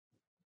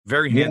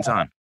 Very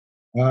hands-on.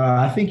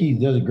 I think he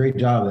does a great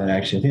job of that,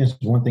 actually. I think that's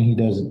one thing he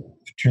does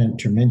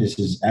tremendous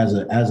is as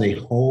a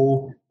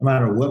whole, no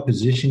matter what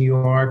position you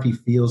are, if he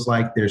feels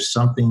like there's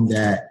something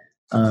that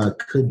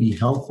could be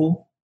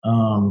helpful,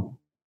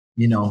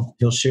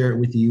 he'll share it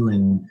with you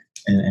and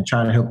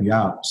try to help you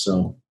out.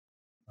 So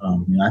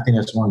I think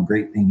that's one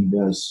great thing he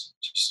does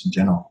just in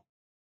general.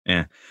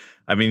 Yeah.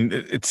 I mean,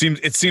 it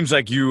seems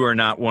like you are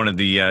not one of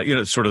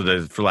the, sort of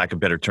the, for lack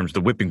of better terms,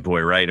 the whipping boy,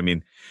 right? I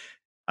mean,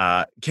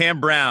 Cam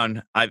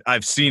Brown,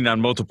 I've seen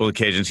on multiple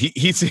occasions.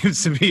 He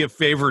seems to be a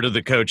favorite of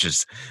the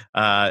coaches.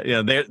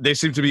 They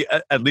seem to be,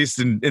 at least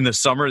in the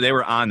summer, they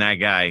were on that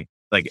guy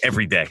like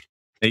every day.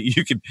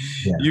 You could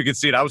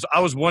see it. I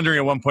was wondering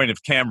at one point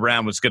if Cam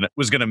Brown was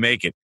gonna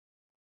make it,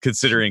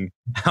 considering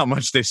how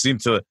much they seem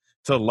to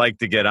like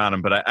to get on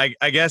him. But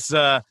I guess.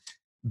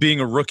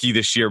 Being a rookie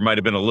this year might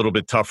have been a little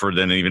bit tougher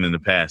than even in the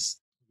past.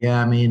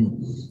 Yeah, I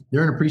mean,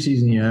 during the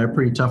preseason, they're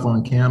pretty tough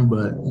on Cam,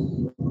 but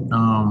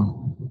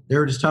they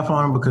were just tough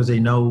on him because they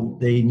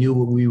knew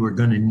what we were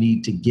going to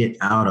need to get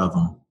out of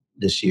him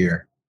this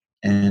year.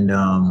 And,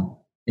 I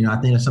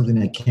think that's something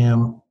that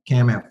Cam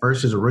at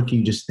first as a rookie,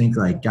 you just think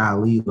like,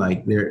 golly,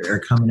 like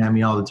they're coming at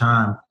me all the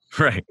time.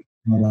 Right.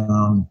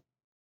 But,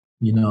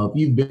 if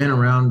you've been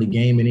around the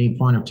game at any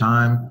point of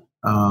time,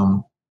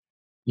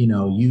 you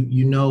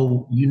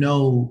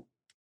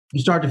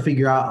start to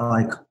figure out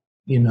like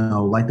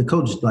the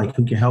coach, like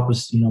who can help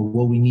us,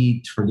 what we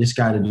need for this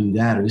guy to do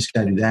that or this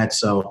guy to do that.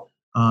 So,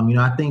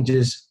 I think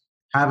just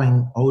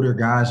having older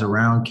guys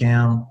around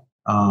Cam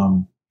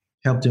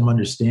helped him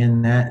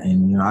understand that.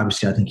 And,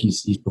 obviously I think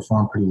he's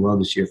performed pretty well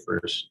this year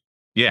for us.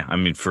 Yeah. I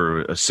mean,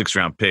 for a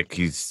 6th-round pick,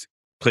 he's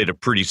played a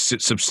pretty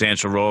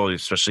substantial role,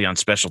 especially on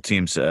special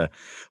teams.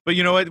 But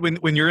you know what?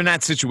 When you're in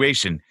that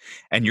situation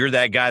and you're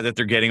that guy that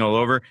they're getting all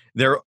over,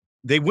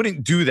 they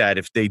wouldn't do that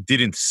if they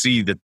didn't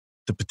see the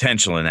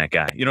potential in that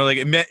guy.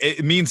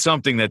 It means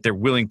something that they're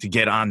willing to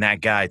get on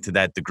that guy to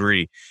that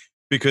degree,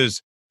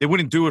 because they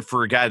wouldn't do it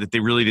for a guy that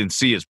they really didn't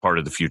see as part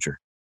of the future.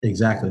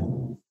 Exactly.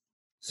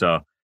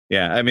 So,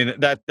 yeah, I mean,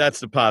 that's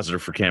the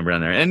positive for Cam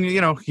Brown there. And,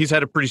 he's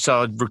had a pretty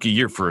solid rookie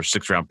year for a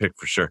 6th-round pick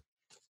for sure.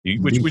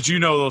 Which a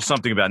little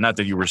something about. Not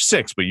that you were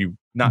 6, but you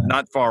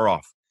not far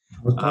off.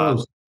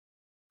 Close.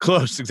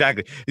 Close,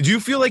 exactly. Do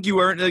you feel like you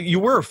were a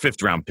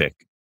 5th-round pick?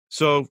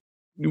 So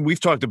we've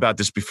talked about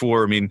this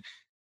before. I mean,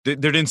 there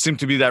didn't seem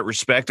to be that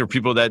respect or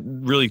people that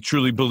really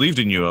truly believed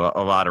in you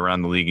a lot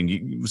around the league, and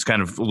it was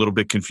kind of a little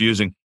bit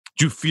confusing.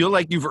 Do you feel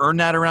like you've earned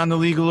that around the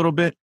league a little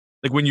bit?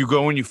 Like when you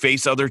go and you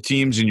face other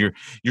teams and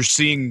you're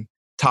seeing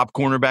top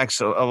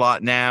cornerbacks a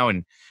lot now,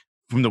 and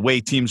from the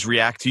way teams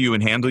react to you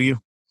and handle you?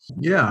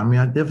 Yeah, I mean,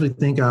 I definitely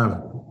think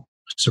I've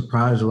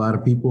surprised a lot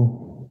of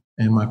people.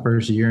 in my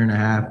first year and a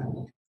half.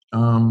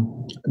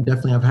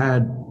 Definitely, I've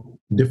had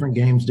different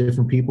games,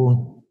 different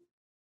people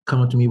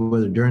come up to me,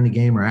 whether during the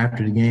game or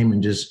after the game,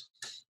 and just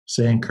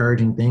say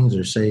encouraging things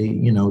or say,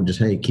 just,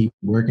 hey, keep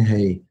working.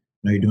 Hey,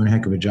 you're doing a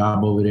heck of a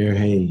job over there.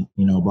 Hey,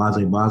 blase,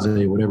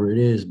 whatever it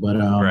is. But,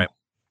 Right.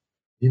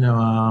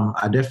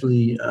 I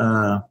definitely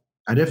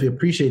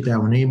appreciate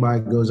that when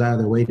anybody goes out of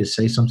their way to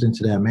say something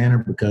to that manner,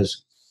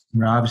 because,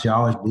 obviously I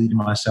always believe in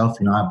myself.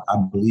 I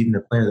believe in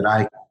the player that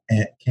I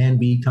can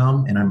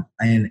become, and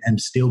I'm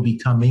still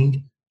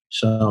becoming.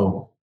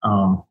 So,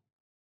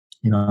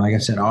 like I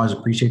said, I always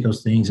appreciate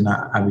those things, and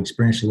I've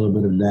experienced a little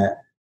bit of that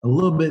a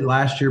little bit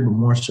last year, but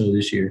more so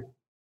this year.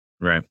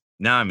 Right.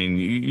 No, I mean,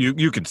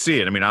 you can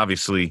see it. I mean,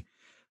 obviously,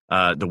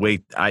 the way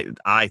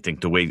I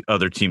think the way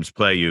other teams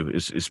play you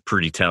is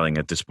pretty telling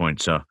at this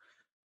point. So,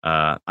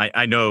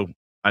 I know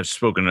I've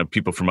spoken to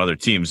people from other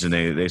teams, and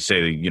they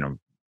say,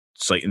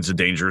 Slayton's a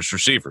dangerous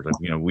receiver.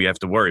 We have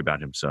to worry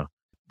about him. So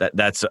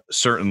that's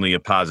certainly a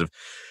positive.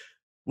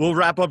 We'll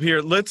wrap up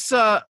here. Let's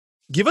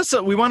give us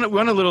we want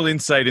a little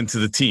insight into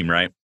the team,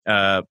 right?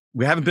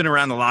 We haven't been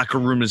around the locker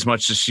room as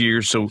much this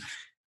year, so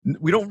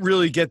we don't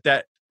really get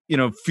that,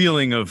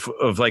 feeling of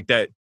like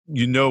that,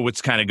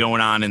 what's kind of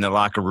going on in the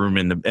locker room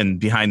and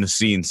behind the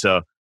scenes.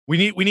 So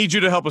we need you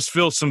to help us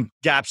fill some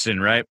gaps in,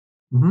 right?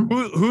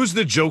 Mm-hmm. Who's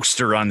the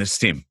jokester on this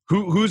team?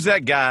 Who's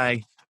that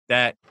guy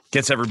that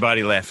gets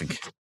everybody laughing?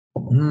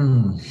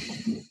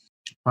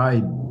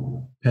 Probably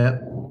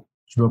Pep.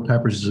 Jabril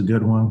Peppers is a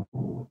good one.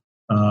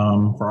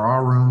 For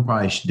our room,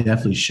 probably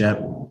definitely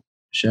Shep.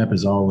 Shep,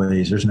 as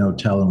always, there's no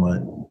telling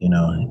what,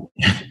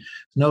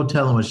 no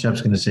telling what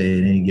Shep's going to say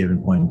at any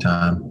given point in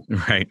time.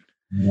 Right.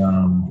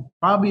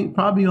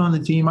 Probably on the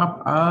team.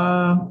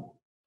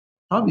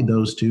 Probably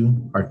those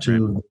two are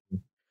two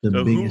of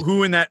the biggest.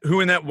 Who in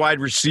that wide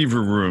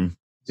receiver room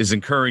is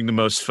incurring the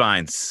most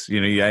fines?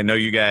 I know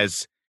you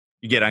guys,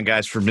 you get on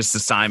guys for missed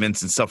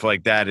assignments and stuff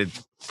like that.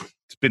 It's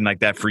been like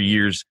that for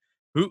years.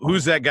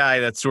 Who's that guy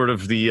that's sort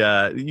of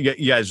the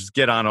you guys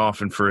get on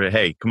often for,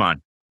 hey, come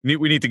on, we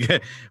need to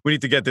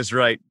get this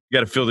right. You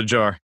got to fill the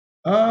jar.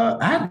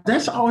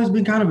 That's always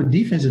been kind of a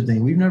defensive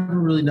thing. We've never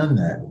really done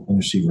that in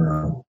receiver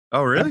room.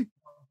 Oh, really?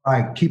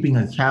 Like keeping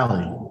a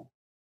tally.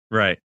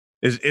 Right.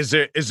 Is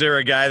there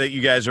a guy that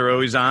you guys are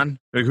always on?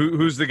 Like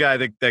who's the guy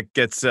that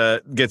gets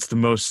the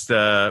most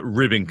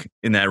ribbing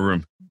in that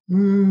room?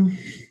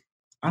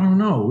 I don't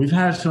know. We've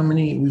had so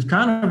many. We've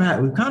kind of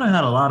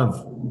had a lot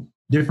of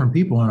different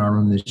people in our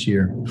room this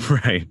year.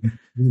 Right.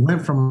 We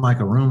went from like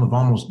a room of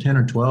almost 10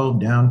 or 12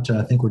 down to,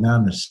 I think we're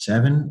down to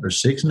 7 or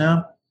 6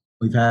 now.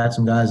 We've had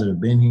some guys that have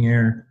been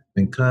here,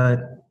 been cut,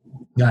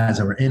 guys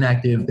that were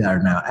inactive that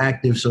are now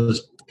active. So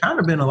it's kind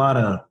of been a lot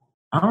of,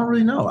 I don't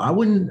really know. I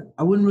wouldn't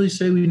really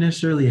say we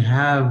necessarily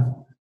have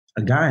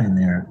a guy in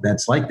there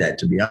that's like that,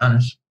 to be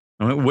honest.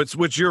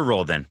 What's your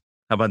role then?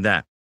 How about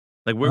that?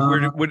 Like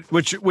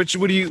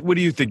what do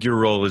you think your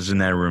role is in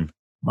that room?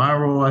 My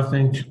role, I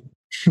think,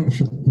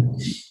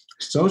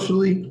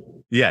 socially.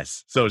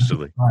 Yes,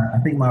 socially. I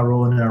think my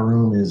role in that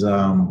room is,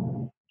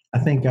 I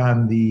think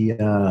I'm the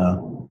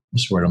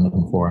what's the word I'm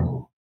looking for?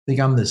 I think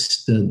I'm the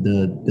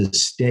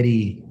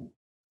steady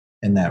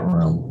in that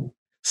room.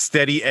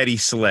 Steady Eddie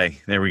Slay.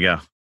 There we go.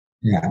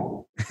 Yeah,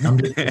 I'm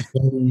just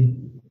steady,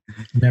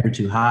 never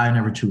too high,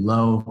 never too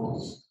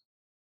low.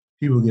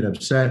 People get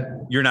upset.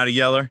 You're not a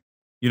yeller?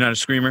 You're not a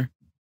screamer?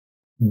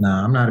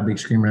 Nah, I'm not a big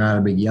screamer, not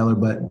a big yeller,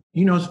 but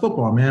it's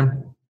football,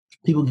 man.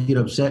 People get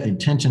upset and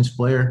tensions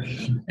flare,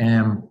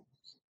 and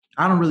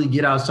I don't really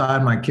get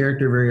outside my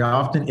character very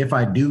often. If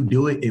I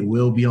do it, it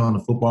will be on the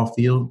football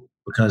field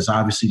because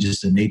obviously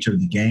just the nature of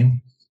the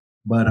game.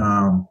 But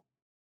I'm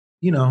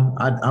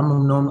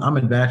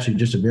actually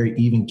just a very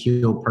even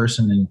keeled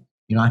person,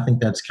 and I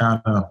think that's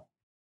kind of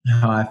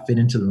how I fit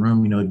into the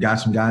room. You've got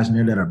some guys in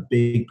there that are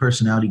big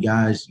personality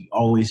guys. You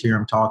always hear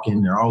them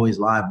talking. They're always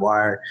live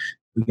wire.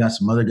 We got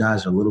some other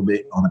guys that are a little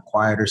bit on the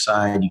quieter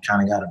side. You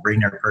kind of got to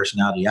bring their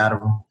personality out of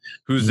them.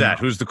 Who's that?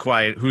 Who's the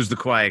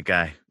quiet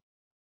guy?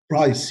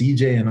 Probably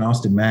CJ and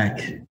Austin Mack.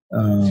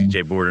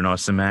 CJ Board and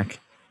Austin Mack.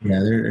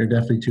 Yeah, they're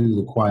definitely two of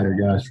the quieter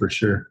guys for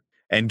sure.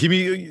 And give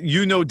me,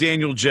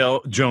 Daniel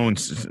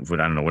Jones. I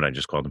don't know what I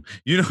just called him.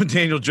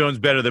 Daniel Jones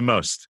better than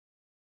most.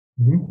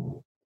 Mm-hmm.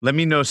 Let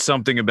me know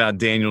something about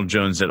Daniel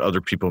Jones that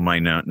other people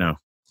might not know.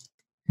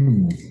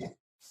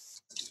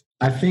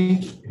 I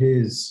think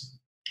his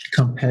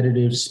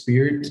competitive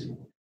spirit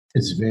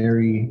is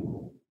very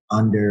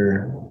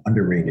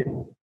underrated.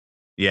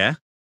 Yeah?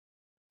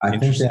 I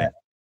think that.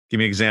 Give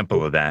me an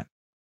example of that.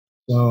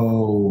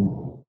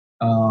 So,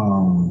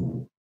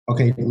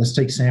 okay, let's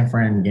take San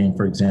Fran game,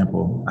 for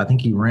example. I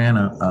think he ran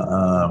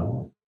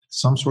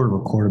some sort of a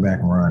quarterback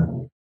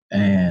run.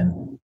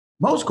 And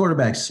most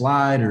quarterbacks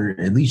slide or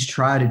at least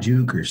try to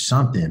juke or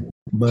something.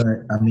 But,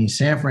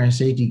 San Fran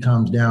safety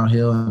comes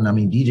downhill, and,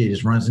 DJ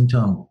just runs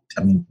into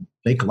him.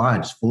 They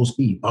collide, just full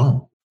speed,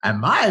 boom. In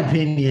my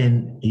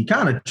opinion, he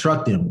kind of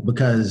trucked him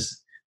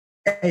because,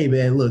 hey,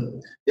 man, look,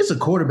 it's a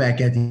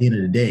quarterback at the end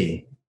of the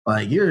day.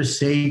 Like, you're a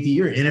safety,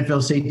 you're an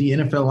NFL safety,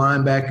 NFL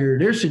linebacker.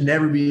 There should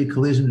never be a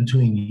collision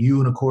between you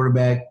and a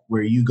quarterback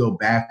where you go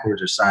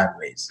backwards or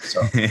sideways.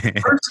 So,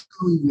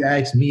 personally, you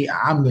ask me,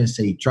 I'm going to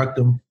say truck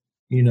them.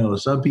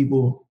 Some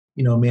people,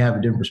 may have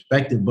a different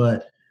perspective,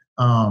 but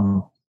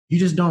you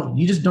just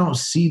don't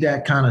see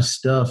that kind of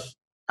stuff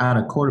out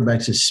of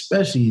quarterbacks,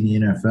 especially in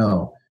the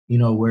NFL.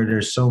 Where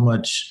there's so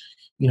much,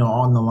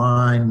 on the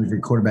line if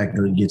your quarterback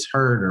really gets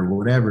hurt or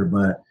whatever.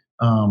 But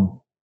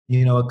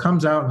it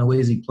comes out in the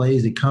ways he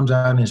plays. It comes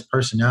out in his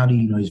personality.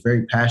 He's a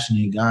very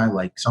passionate guy.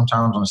 Like,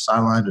 sometimes on the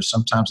sidelines or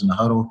sometimes in the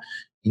huddle,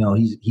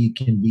 he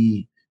can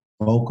be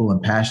vocal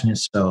and passionate.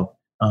 So,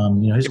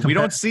 we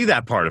don't see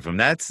that part of him.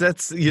 That's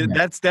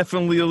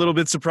definitely a little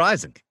bit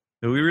surprising.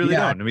 We really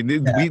don't. I mean,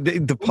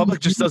 the public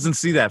just doesn't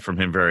see that from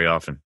him very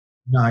often.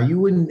 No, you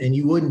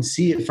wouldn't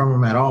see it from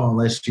him at all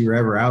unless you're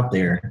ever out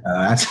there.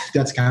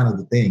 That's kind of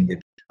the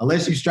thing.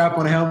 Unless you strap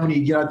on a helmet and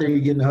you get out there, you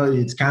get in the hood,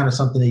 it's kind of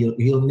something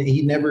that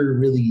he never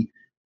really,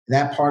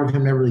 that part of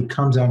him never really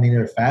comes out in any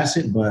other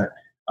facet, but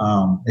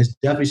it's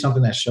definitely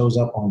something that shows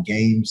up in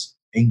games,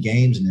 and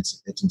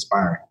it's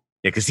inspiring.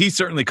 Yeah, because he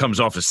certainly comes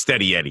off as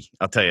steady Eddie.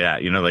 I'll tell you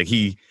that. Like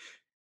he's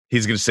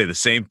going to say the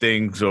same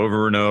things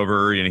over and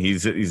over.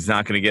 He's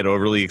not going to get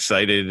overly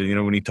excited.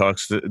 When he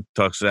talks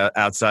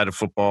outside of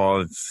football,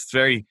 it's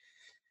very.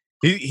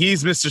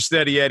 He's Mr.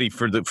 Steady Eddie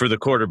for the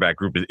quarterback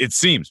group, it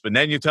seems. But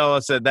then you tell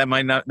us that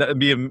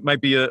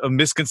might be a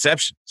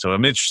misconception. So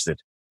I'm interested.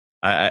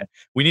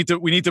 We need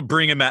to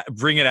bring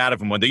it out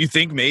of him one day. You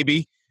think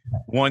maybe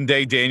one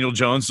day Daniel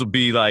Jones will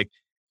be like,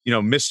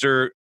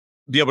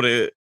 be able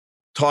to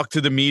talk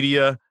to the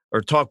media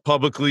or talk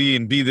publicly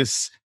and be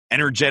this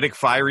energetic,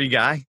 fiery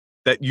guy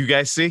that you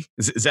guys see?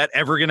 Is that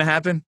ever going to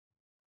happen?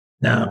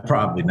 No,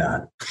 probably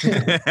not.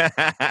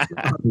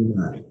 Probably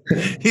not.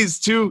 He's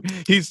too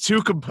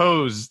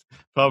composed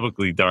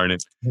publicly, darn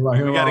it. We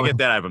got to get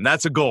that out of him.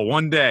 That's a goal.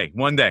 One day.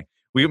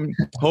 We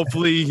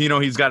hopefully,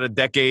 he's got a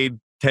decade,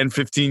 10,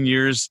 15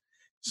 years.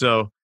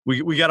 So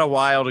we got a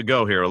while to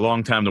go here, a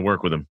long time to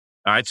work with him.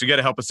 All right, so you got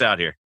to help us out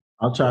here.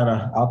 I'll try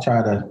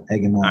to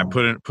egg him on. All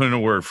right, put in a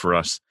word for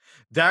us.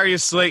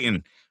 Darius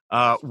Slayton,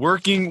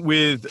 working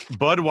with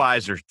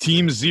Budweiser,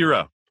 Team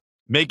Zero,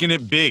 making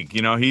it big.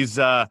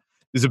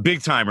 He's a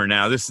big timer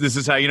now. This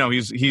is how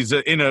he's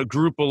in a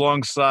group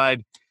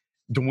alongside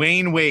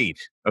Dwayne Wade.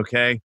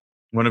 Okay,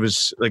 one of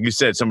his, like you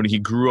said, somebody he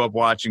grew up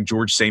watching.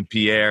 George St.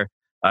 Pierre,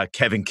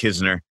 Kevin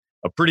Kisner,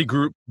 a pretty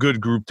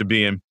good group to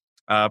be in.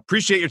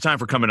 Appreciate your time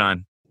for coming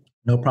on.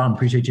 No problem.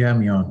 Appreciate you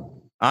having me on.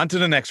 On to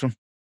the next one.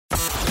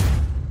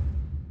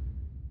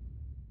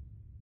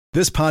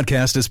 This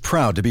podcast is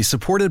proud to be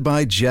supported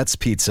by Jets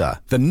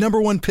Pizza, the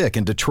 #1 pick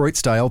in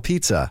Detroit-style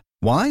pizza.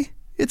 Why?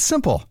 It's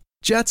simple.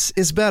 Jets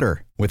is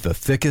better. With the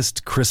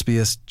thickest,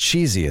 crispiest,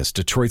 cheesiest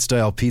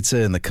Detroit-style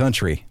pizza in the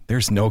country,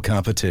 there's no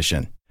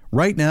competition.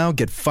 Right now,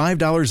 get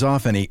 $5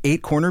 off any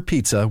 8-corner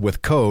pizza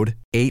with code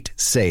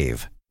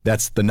 8SAVE.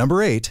 That's the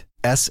number 8,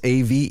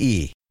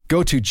 SAVE.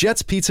 Go to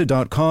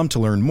jetspizza.com to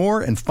learn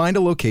more and find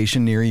a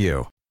location near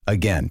you.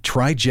 Again,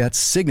 try Jet's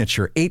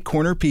signature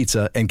 8-corner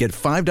pizza and get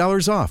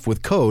 $5 off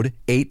with code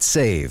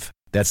 8SAVE.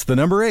 That's the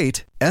number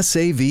 8,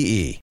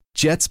 SAVE.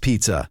 Jet's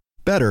Pizza.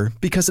 Better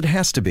because it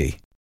has to be.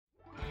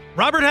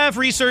 Robert Half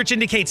research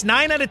indicates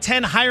 9 out of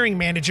 10 hiring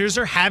managers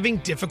are having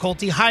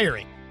difficulty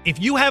hiring.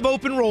 If you have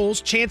open roles,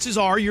 chances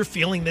are you're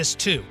feeling this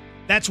too.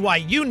 That's why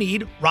you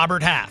need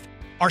Robert Half.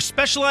 Our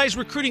specialized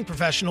recruiting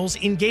professionals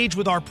engage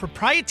with our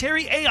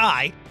proprietary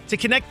AI to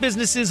connect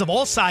businesses of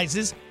all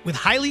sizes with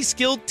highly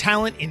skilled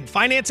talent in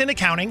finance and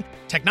accounting,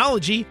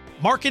 technology,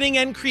 marketing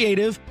and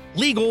creative,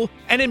 legal,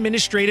 and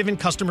administrative and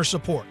customer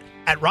support.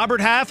 At Robert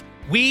Half,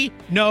 we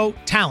know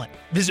talent.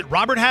 Visit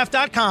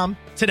roberthalf.com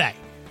today.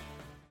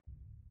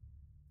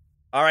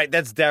 All right,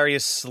 that's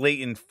Darius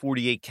Slayton,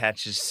 48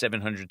 catches,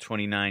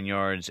 729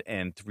 yards,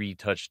 and 3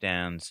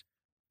 touchdowns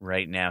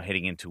right now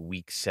heading into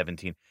Week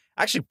 17.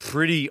 Actually,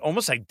 pretty,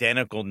 almost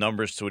identical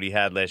numbers to what he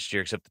had last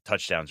year, except the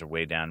touchdowns are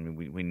way down. I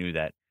mean, we knew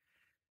that.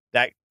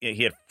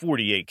 He had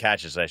 48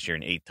 catches last year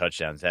and 8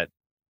 touchdowns. That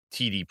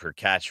TD per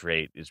catch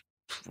rate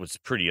was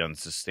pretty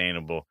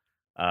unsustainable.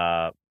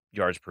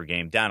 Yards per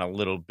game down a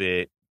little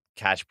bit,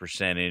 catch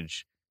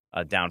percentage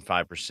down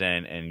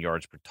 5%, and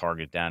yards per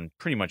target down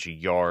pretty much a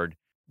yard.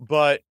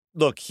 But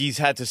look, he's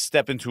had to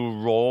step into a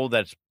role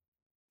that's,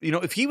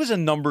 if he was a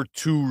number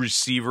 2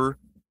 receiver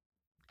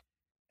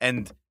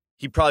and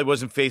he probably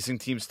wasn't facing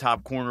teams'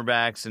 top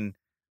cornerbacks and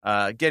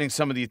getting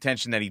some of the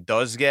attention that he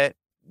does get,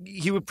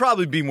 he would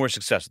probably be more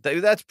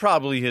successful. That's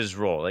probably his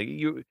role.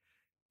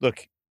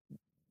 Look,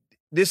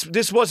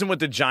 this wasn't what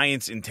the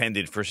Giants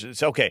intended for.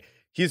 It's okay,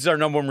 he's our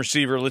number 1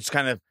 receiver. Let's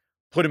kind of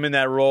put him in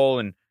that role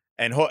and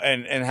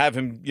have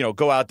him,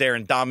 go out there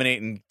and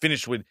dominate and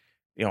finish with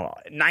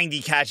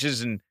 90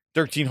 catches and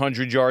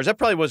 1,300 yards. That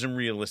probably wasn't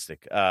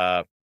realistic.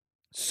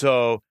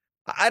 So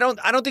I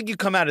don't think you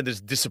come out of this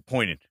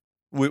disappointed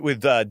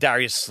with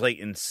Darius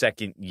Slayton's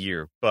second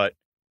year, but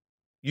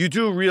you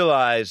do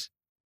realize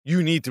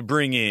you need to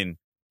bring in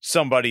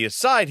somebody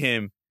aside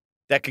him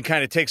that can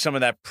kind of take some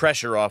of that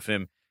pressure off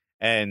him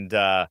And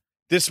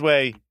this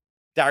way,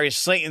 Darius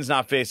Slayton's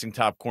not facing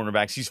top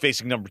cornerbacks. He's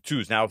facing number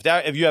twos. Now,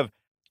 if you have,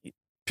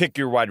 pick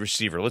your wide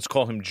receiver. Let's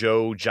call him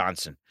Joe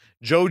Johnson.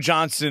 Joe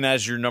Johnson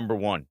as your number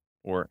one,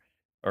 or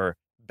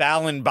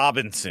Ballin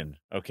Bobinson,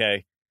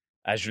 okay,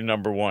 as your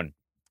number one.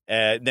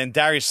 Then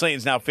Darius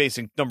Slayton's now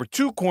facing number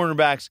two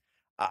cornerbacks.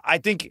 I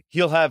think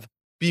he'll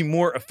be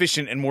more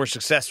efficient and more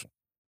successful.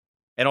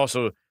 And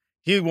also,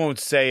 he won't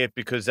say it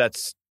because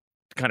that's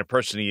the kind of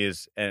person he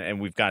is,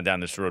 and we've gone down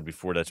this road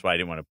before. That's why I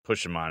didn't want to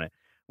push him on it.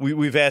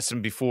 We've asked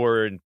him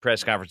before in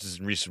press conferences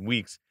in recent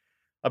weeks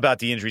about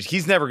the injuries.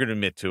 He's never going to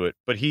admit to it,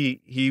 but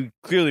he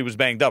clearly was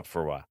banged up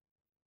for a while.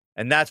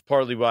 And that's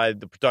partly why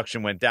the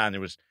production went down. There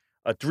was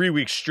a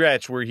 3-week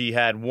stretch where he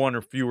had one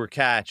or fewer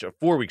catch, a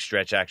 4-week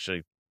stretch,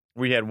 actually,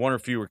 where he had one or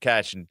fewer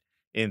catch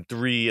in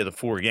 3 of the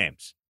 4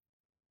 games.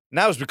 And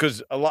that was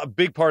because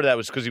big part of that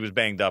was because he was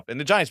banged up. And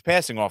the Giants'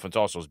 passing offense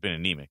also has been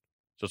anemic.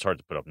 So it's hard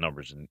to put up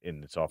numbers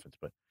in this offense.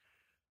 But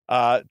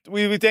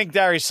we thank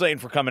Darius Slayton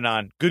for coming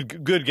on.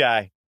 Good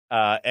guy,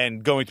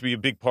 and going to be a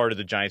big part of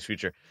the Giants'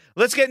 future.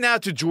 Let's get now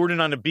to Jordan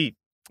on the Beat.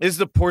 This is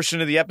the portion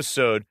of the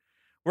episode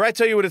where I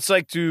tell you what it's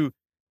like to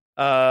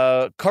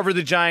cover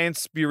the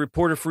Giants, be a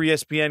reporter for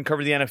ESPN,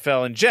 cover the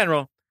NFL in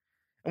general.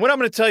 And what I'm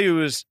going to tell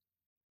you is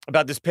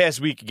about this past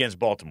week against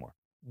Baltimore.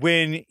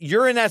 When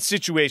you're in that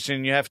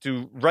situation, you have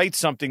to write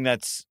something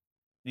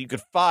you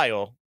could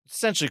file,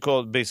 essentially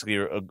called basically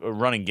a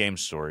running game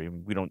story.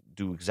 We don't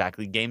do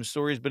exactly game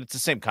stories, but it's the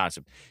same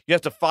concept. You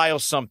have to file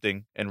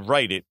something and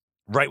write it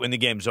right when the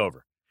game's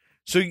over.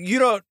 So you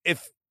don't,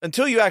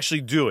 until you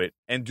actually do it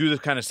and do this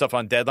kind of stuff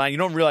on deadline, you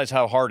don't realize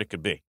how hard it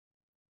could be.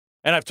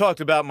 And I've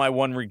talked about my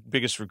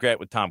biggest regret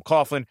with Tom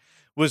Coughlin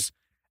was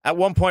at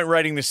one point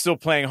writing this still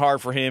playing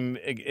hard for him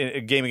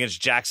a game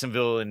against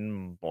Jacksonville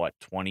in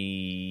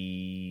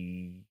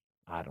 14?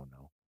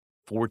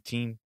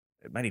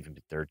 It might even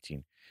be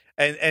 13.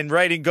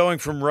 And going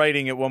from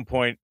writing at one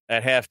point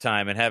at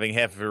halftime and having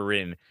half of it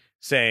written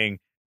saying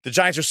the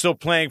Giants are still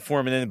playing for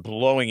him and then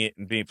blowing it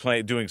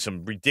and doing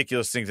some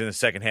ridiculous things in the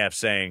second half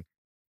saying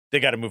they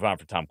got to move on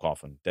for Tom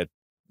Coughlin. That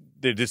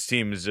this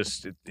team is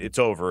just, it's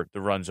over.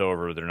 The run's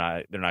over. They're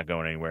not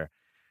going anywhere.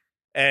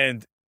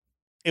 And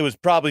it was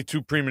probably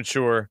too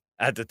premature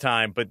at the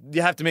time, but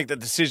you have to make that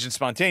decision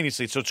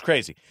spontaneously, so it's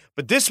crazy.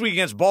 But this week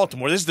against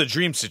Baltimore, this is the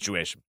dream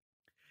situation.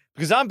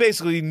 Because I'm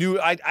basically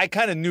I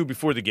kind of knew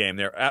before the game.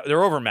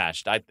 They're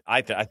overmatched.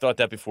 I thought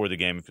that before the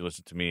game. If you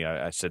listen to me,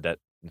 I said that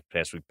in the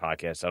past week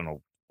podcast. I don't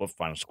know what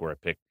final score I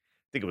picked.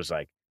 I think it was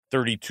like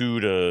 30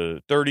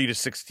 to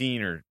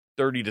 16 or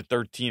 30 to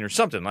 13 or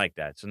something like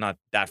that. So not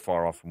that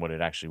far off from what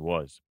it actually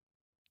was.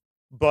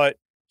 But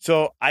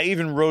so I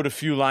even wrote a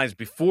few lines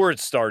before it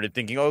started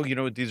thinking, oh, you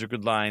know what, these are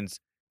good lines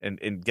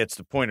and gets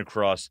the point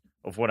across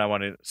of what I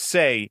want to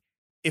say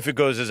if it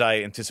goes as I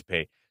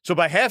anticipate. So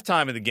by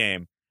halftime of the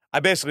game, I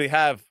basically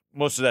have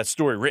most of that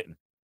story written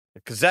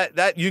because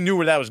that you knew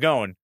where that was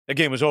going. That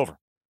game was over.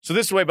 So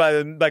this way, by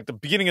the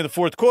beginning of the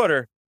fourth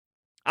quarter,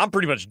 I'm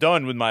pretty much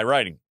done with my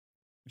writing.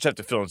 Just have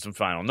to fill in some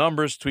final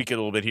numbers, tweak it a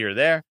little bit here or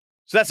there.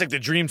 So that's like the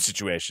dream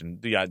situation.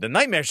 The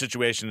nightmare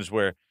situation is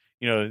where,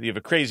 you have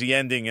a crazy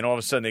ending and all of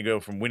a sudden they go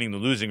from winning to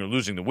losing or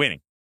losing to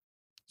winning.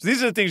 So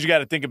these are the things you got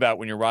to think about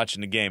when you're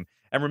watching the game.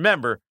 And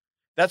remember,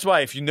 that's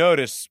why if you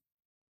notice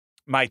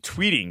my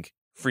tweeting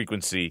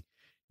frequency,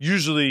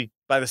 usually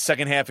by the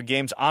second half of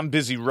games, I'm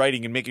busy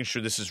writing and making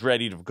sure this is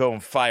ready to go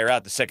and fire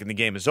out the second the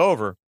game is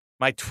over.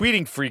 My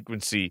tweeting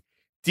frequency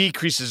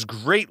decreases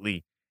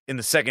greatly in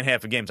the second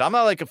half of games. I'm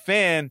not like a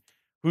fan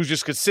who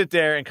just could sit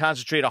there and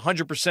concentrate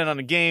 100% on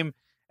the game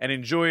and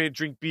enjoy it,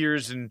 drink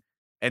beers and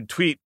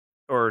tweet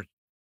or,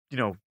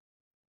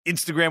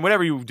 Instagram,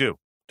 whatever you do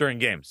during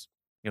games,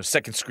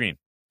 second screen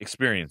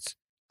experience.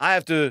 I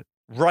have to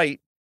write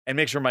and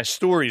make sure my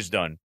story is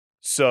done.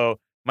 So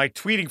my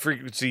tweeting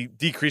frequency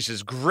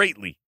decreases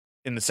greatly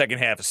in the second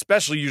half,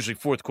 especially usually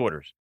fourth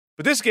quarters.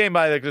 But this game,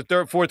 by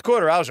the fourth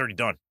quarter, I was already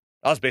done.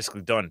 I was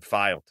basically done,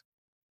 filed.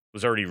 It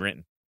was already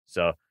written.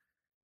 So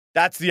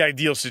that's the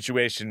ideal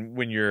situation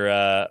when you're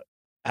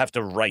have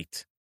to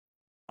write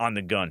on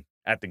the gun,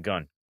 at the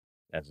gun,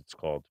 as it's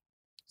called.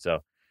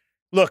 So,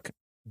 look,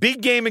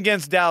 big game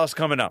against Dallas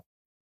coming up.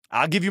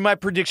 I'll give you my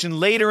prediction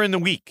later in the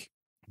week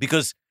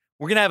because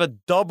we're going to have a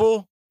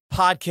double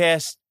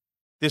podcast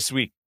this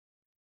week.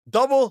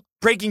 Double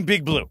Breaking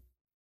Big Blue,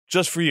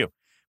 just for you.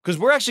 Because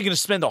we're actually going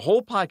to spend the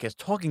whole podcast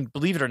talking,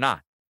 believe it or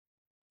not,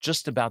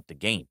 just about the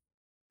game.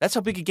 That's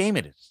how big a game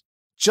it is.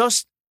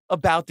 Just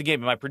about the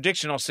game. And my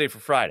prediction I'll say for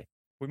Friday.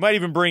 We might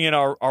even bring in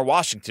our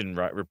Washington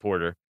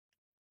reporter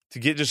to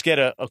get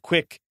a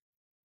quick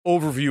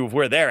overview of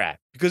where they're at.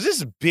 Because this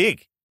is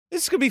big.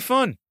 This is going to be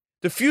fun.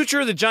 The future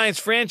of the Giants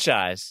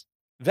franchise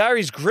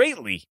varies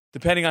greatly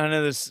depending on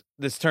how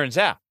this turns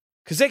out.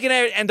 Because they can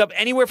end up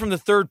anywhere from the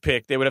third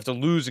pick. They would have to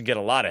lose and get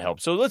a lot of help.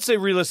 So let's say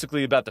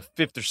realistically about the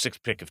fifth or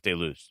sixth pick if they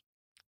lose.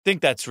 I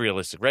think that's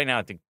realistic. Right now,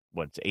 I think,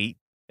 it's 8?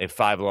 They have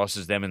 5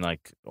 losses. Them and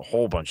like a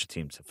whole bunch of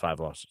teams have 5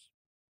 losses.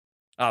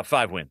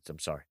 5 wins, I'm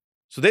sorry.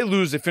 So they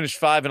lose. They finish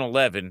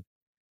 5-11.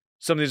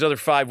 some of these other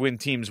 5-win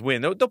teams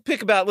win. They'll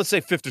pick about, let's say,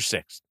 5th or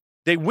 6th.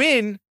 They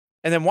win,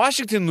 and then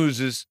Washington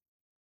loses.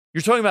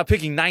 You're talking about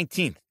picking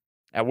 19th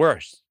at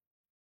worst,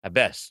 at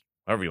best,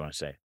 however you want to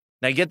say it.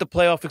 Now, you get the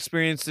playoff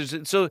experience.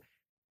 So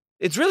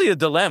it's really a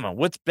dilemma.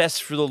 What's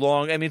best for the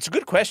it's a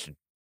good question.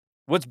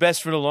 What's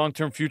best for the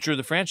long-term future of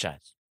the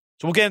franchise?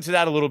 So we'll get into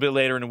that a little bit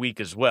later in the week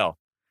as well.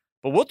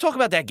 But we'll talk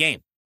about that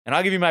game, and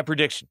I'll give you my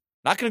prediction.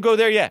 Not going to go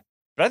there yet,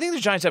 but I think the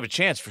Giants have a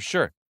chance for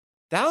sure.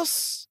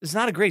 Dallas is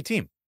not a great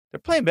team. They're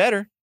playing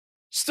better.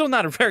 Still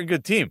not a very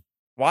good team.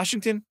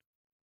 Washington,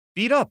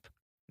 beat up.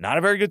 Not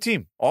a very good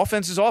team.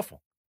 Offense is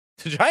awful.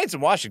 The Giants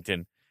in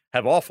Washington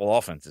have awful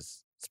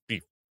offenses.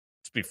 Let's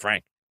be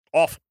frank.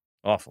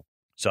 Awful.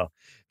 So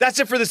that's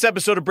it for this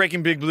episode of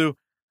Breaking Big Blue.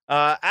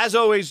 As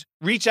always,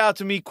 reach out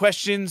to me,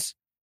 questions,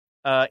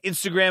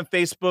 Instagram,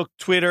 Facebook,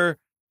 Twitter,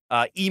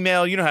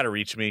 email. You know how to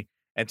reach me.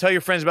 And tell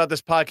your friends about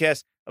this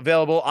podcast,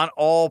 available on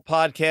all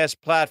podcast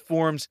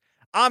platforms.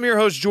 I'm your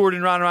host,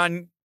 Jordan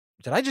Raanan.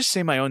 Did I just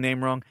say my own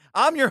name wrong?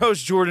 I'm your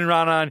host, Jordan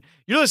Raanan.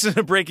 You're listening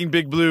to Breaking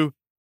Big Blue.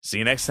 See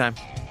you next time.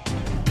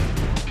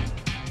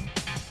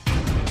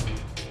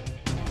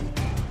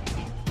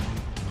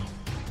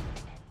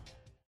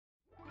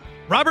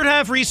 Robert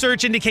Half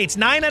research indicates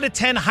 9 out of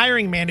 10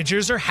 hiring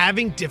managers are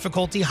having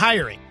difficulty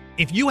hiring.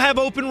 If you have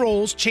open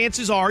roles,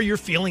 chances are you're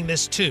feeling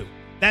this too.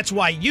 That's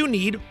why you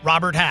need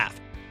Robert Half.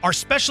 Our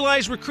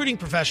specialized recruiting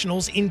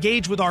professionals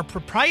engage with our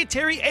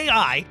proprietary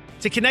AI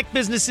to connect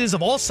businesses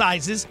of all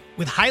sizes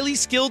with highly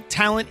skilled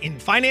talent in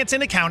finance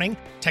and accounting,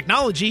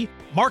 technology,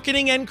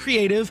 marketing and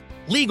creative,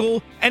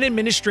 legal, and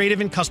administrative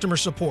and customer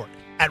support.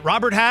 At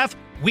Robert Half,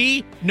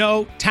 we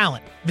know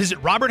talent.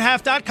 Visit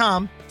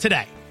roberthalf.com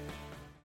today.